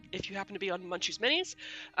 If you happen to be on Munchies Minis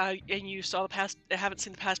and you saw haven't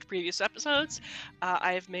seen the previous episodes,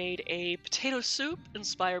 I have made a potato soup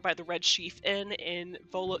inspired by the Red Sheaf Inn in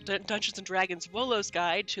Dungeons & Dragons Volo's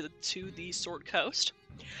Guide to the Sword Coast.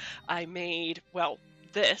 I made,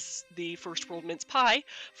 the First World Mince Pie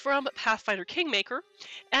from Pathfinder Kingmaker,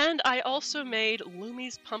 and I also made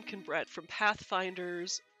Lumi's Pumpkin Bread from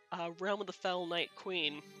Pathfinder's Realm of the Fell Night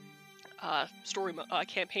Queen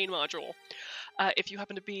campaign module. If you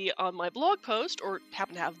happen to be on my blog post, or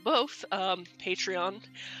happen to have both, Patreon,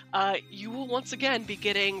 you will once again be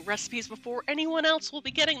getting recipes before anyone else will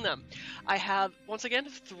be getting them. I have, once again,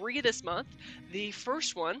 3 this month. The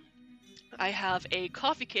first one, I have a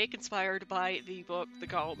coffee cake inspired by the book The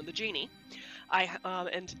Golem and the Genie.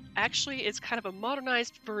 And actually it's kind of a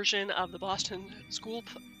modernized version of the Boston School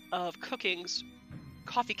of Cooking's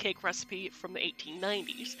coffee cake recipe from the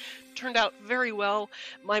 1890s. Turned out very well.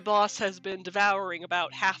 My boss has been devouring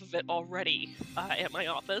about half of it already at my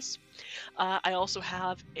office. I also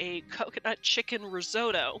have a coconut chicken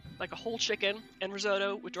risotto, like a whole chicken and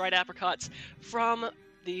risotto with dried apricots from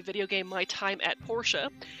the video game My Time at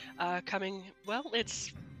Portia,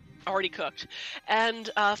 it's already cooked.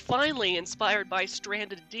 And finally, inspired by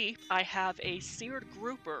Stranded Deep, I have a seared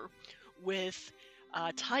grouper with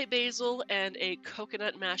Thai basil and a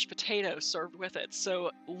coconut mashed potato served with it.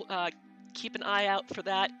 So keep an eye out for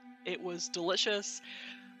that. It was delicious.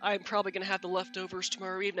 I'm probably going to have the leftovers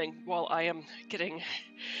tomorrow evening while I am getting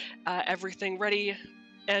everything ready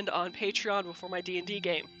and on Patreon before my D&D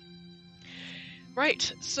game.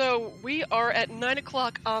 Right, so we are at 9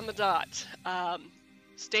 o'clock on the dot.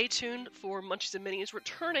 Stay tuned for Munchies and Minis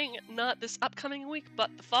returning not this upcoming week, but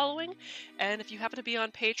the following. And if you happen to be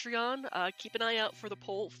on Patreon, keep an eye out for the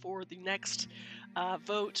poll for the next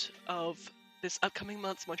vote of this upcoming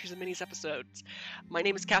month's Munchies and Minis episodes. My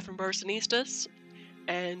name is Catherine Barsonistas,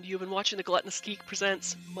 and you've been watching the Gluttonous Geek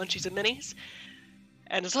Presents Munchies and Minis.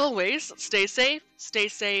 And as always, stay safe, stay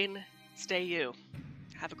sane, stay you.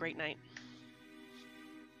 Have a great night.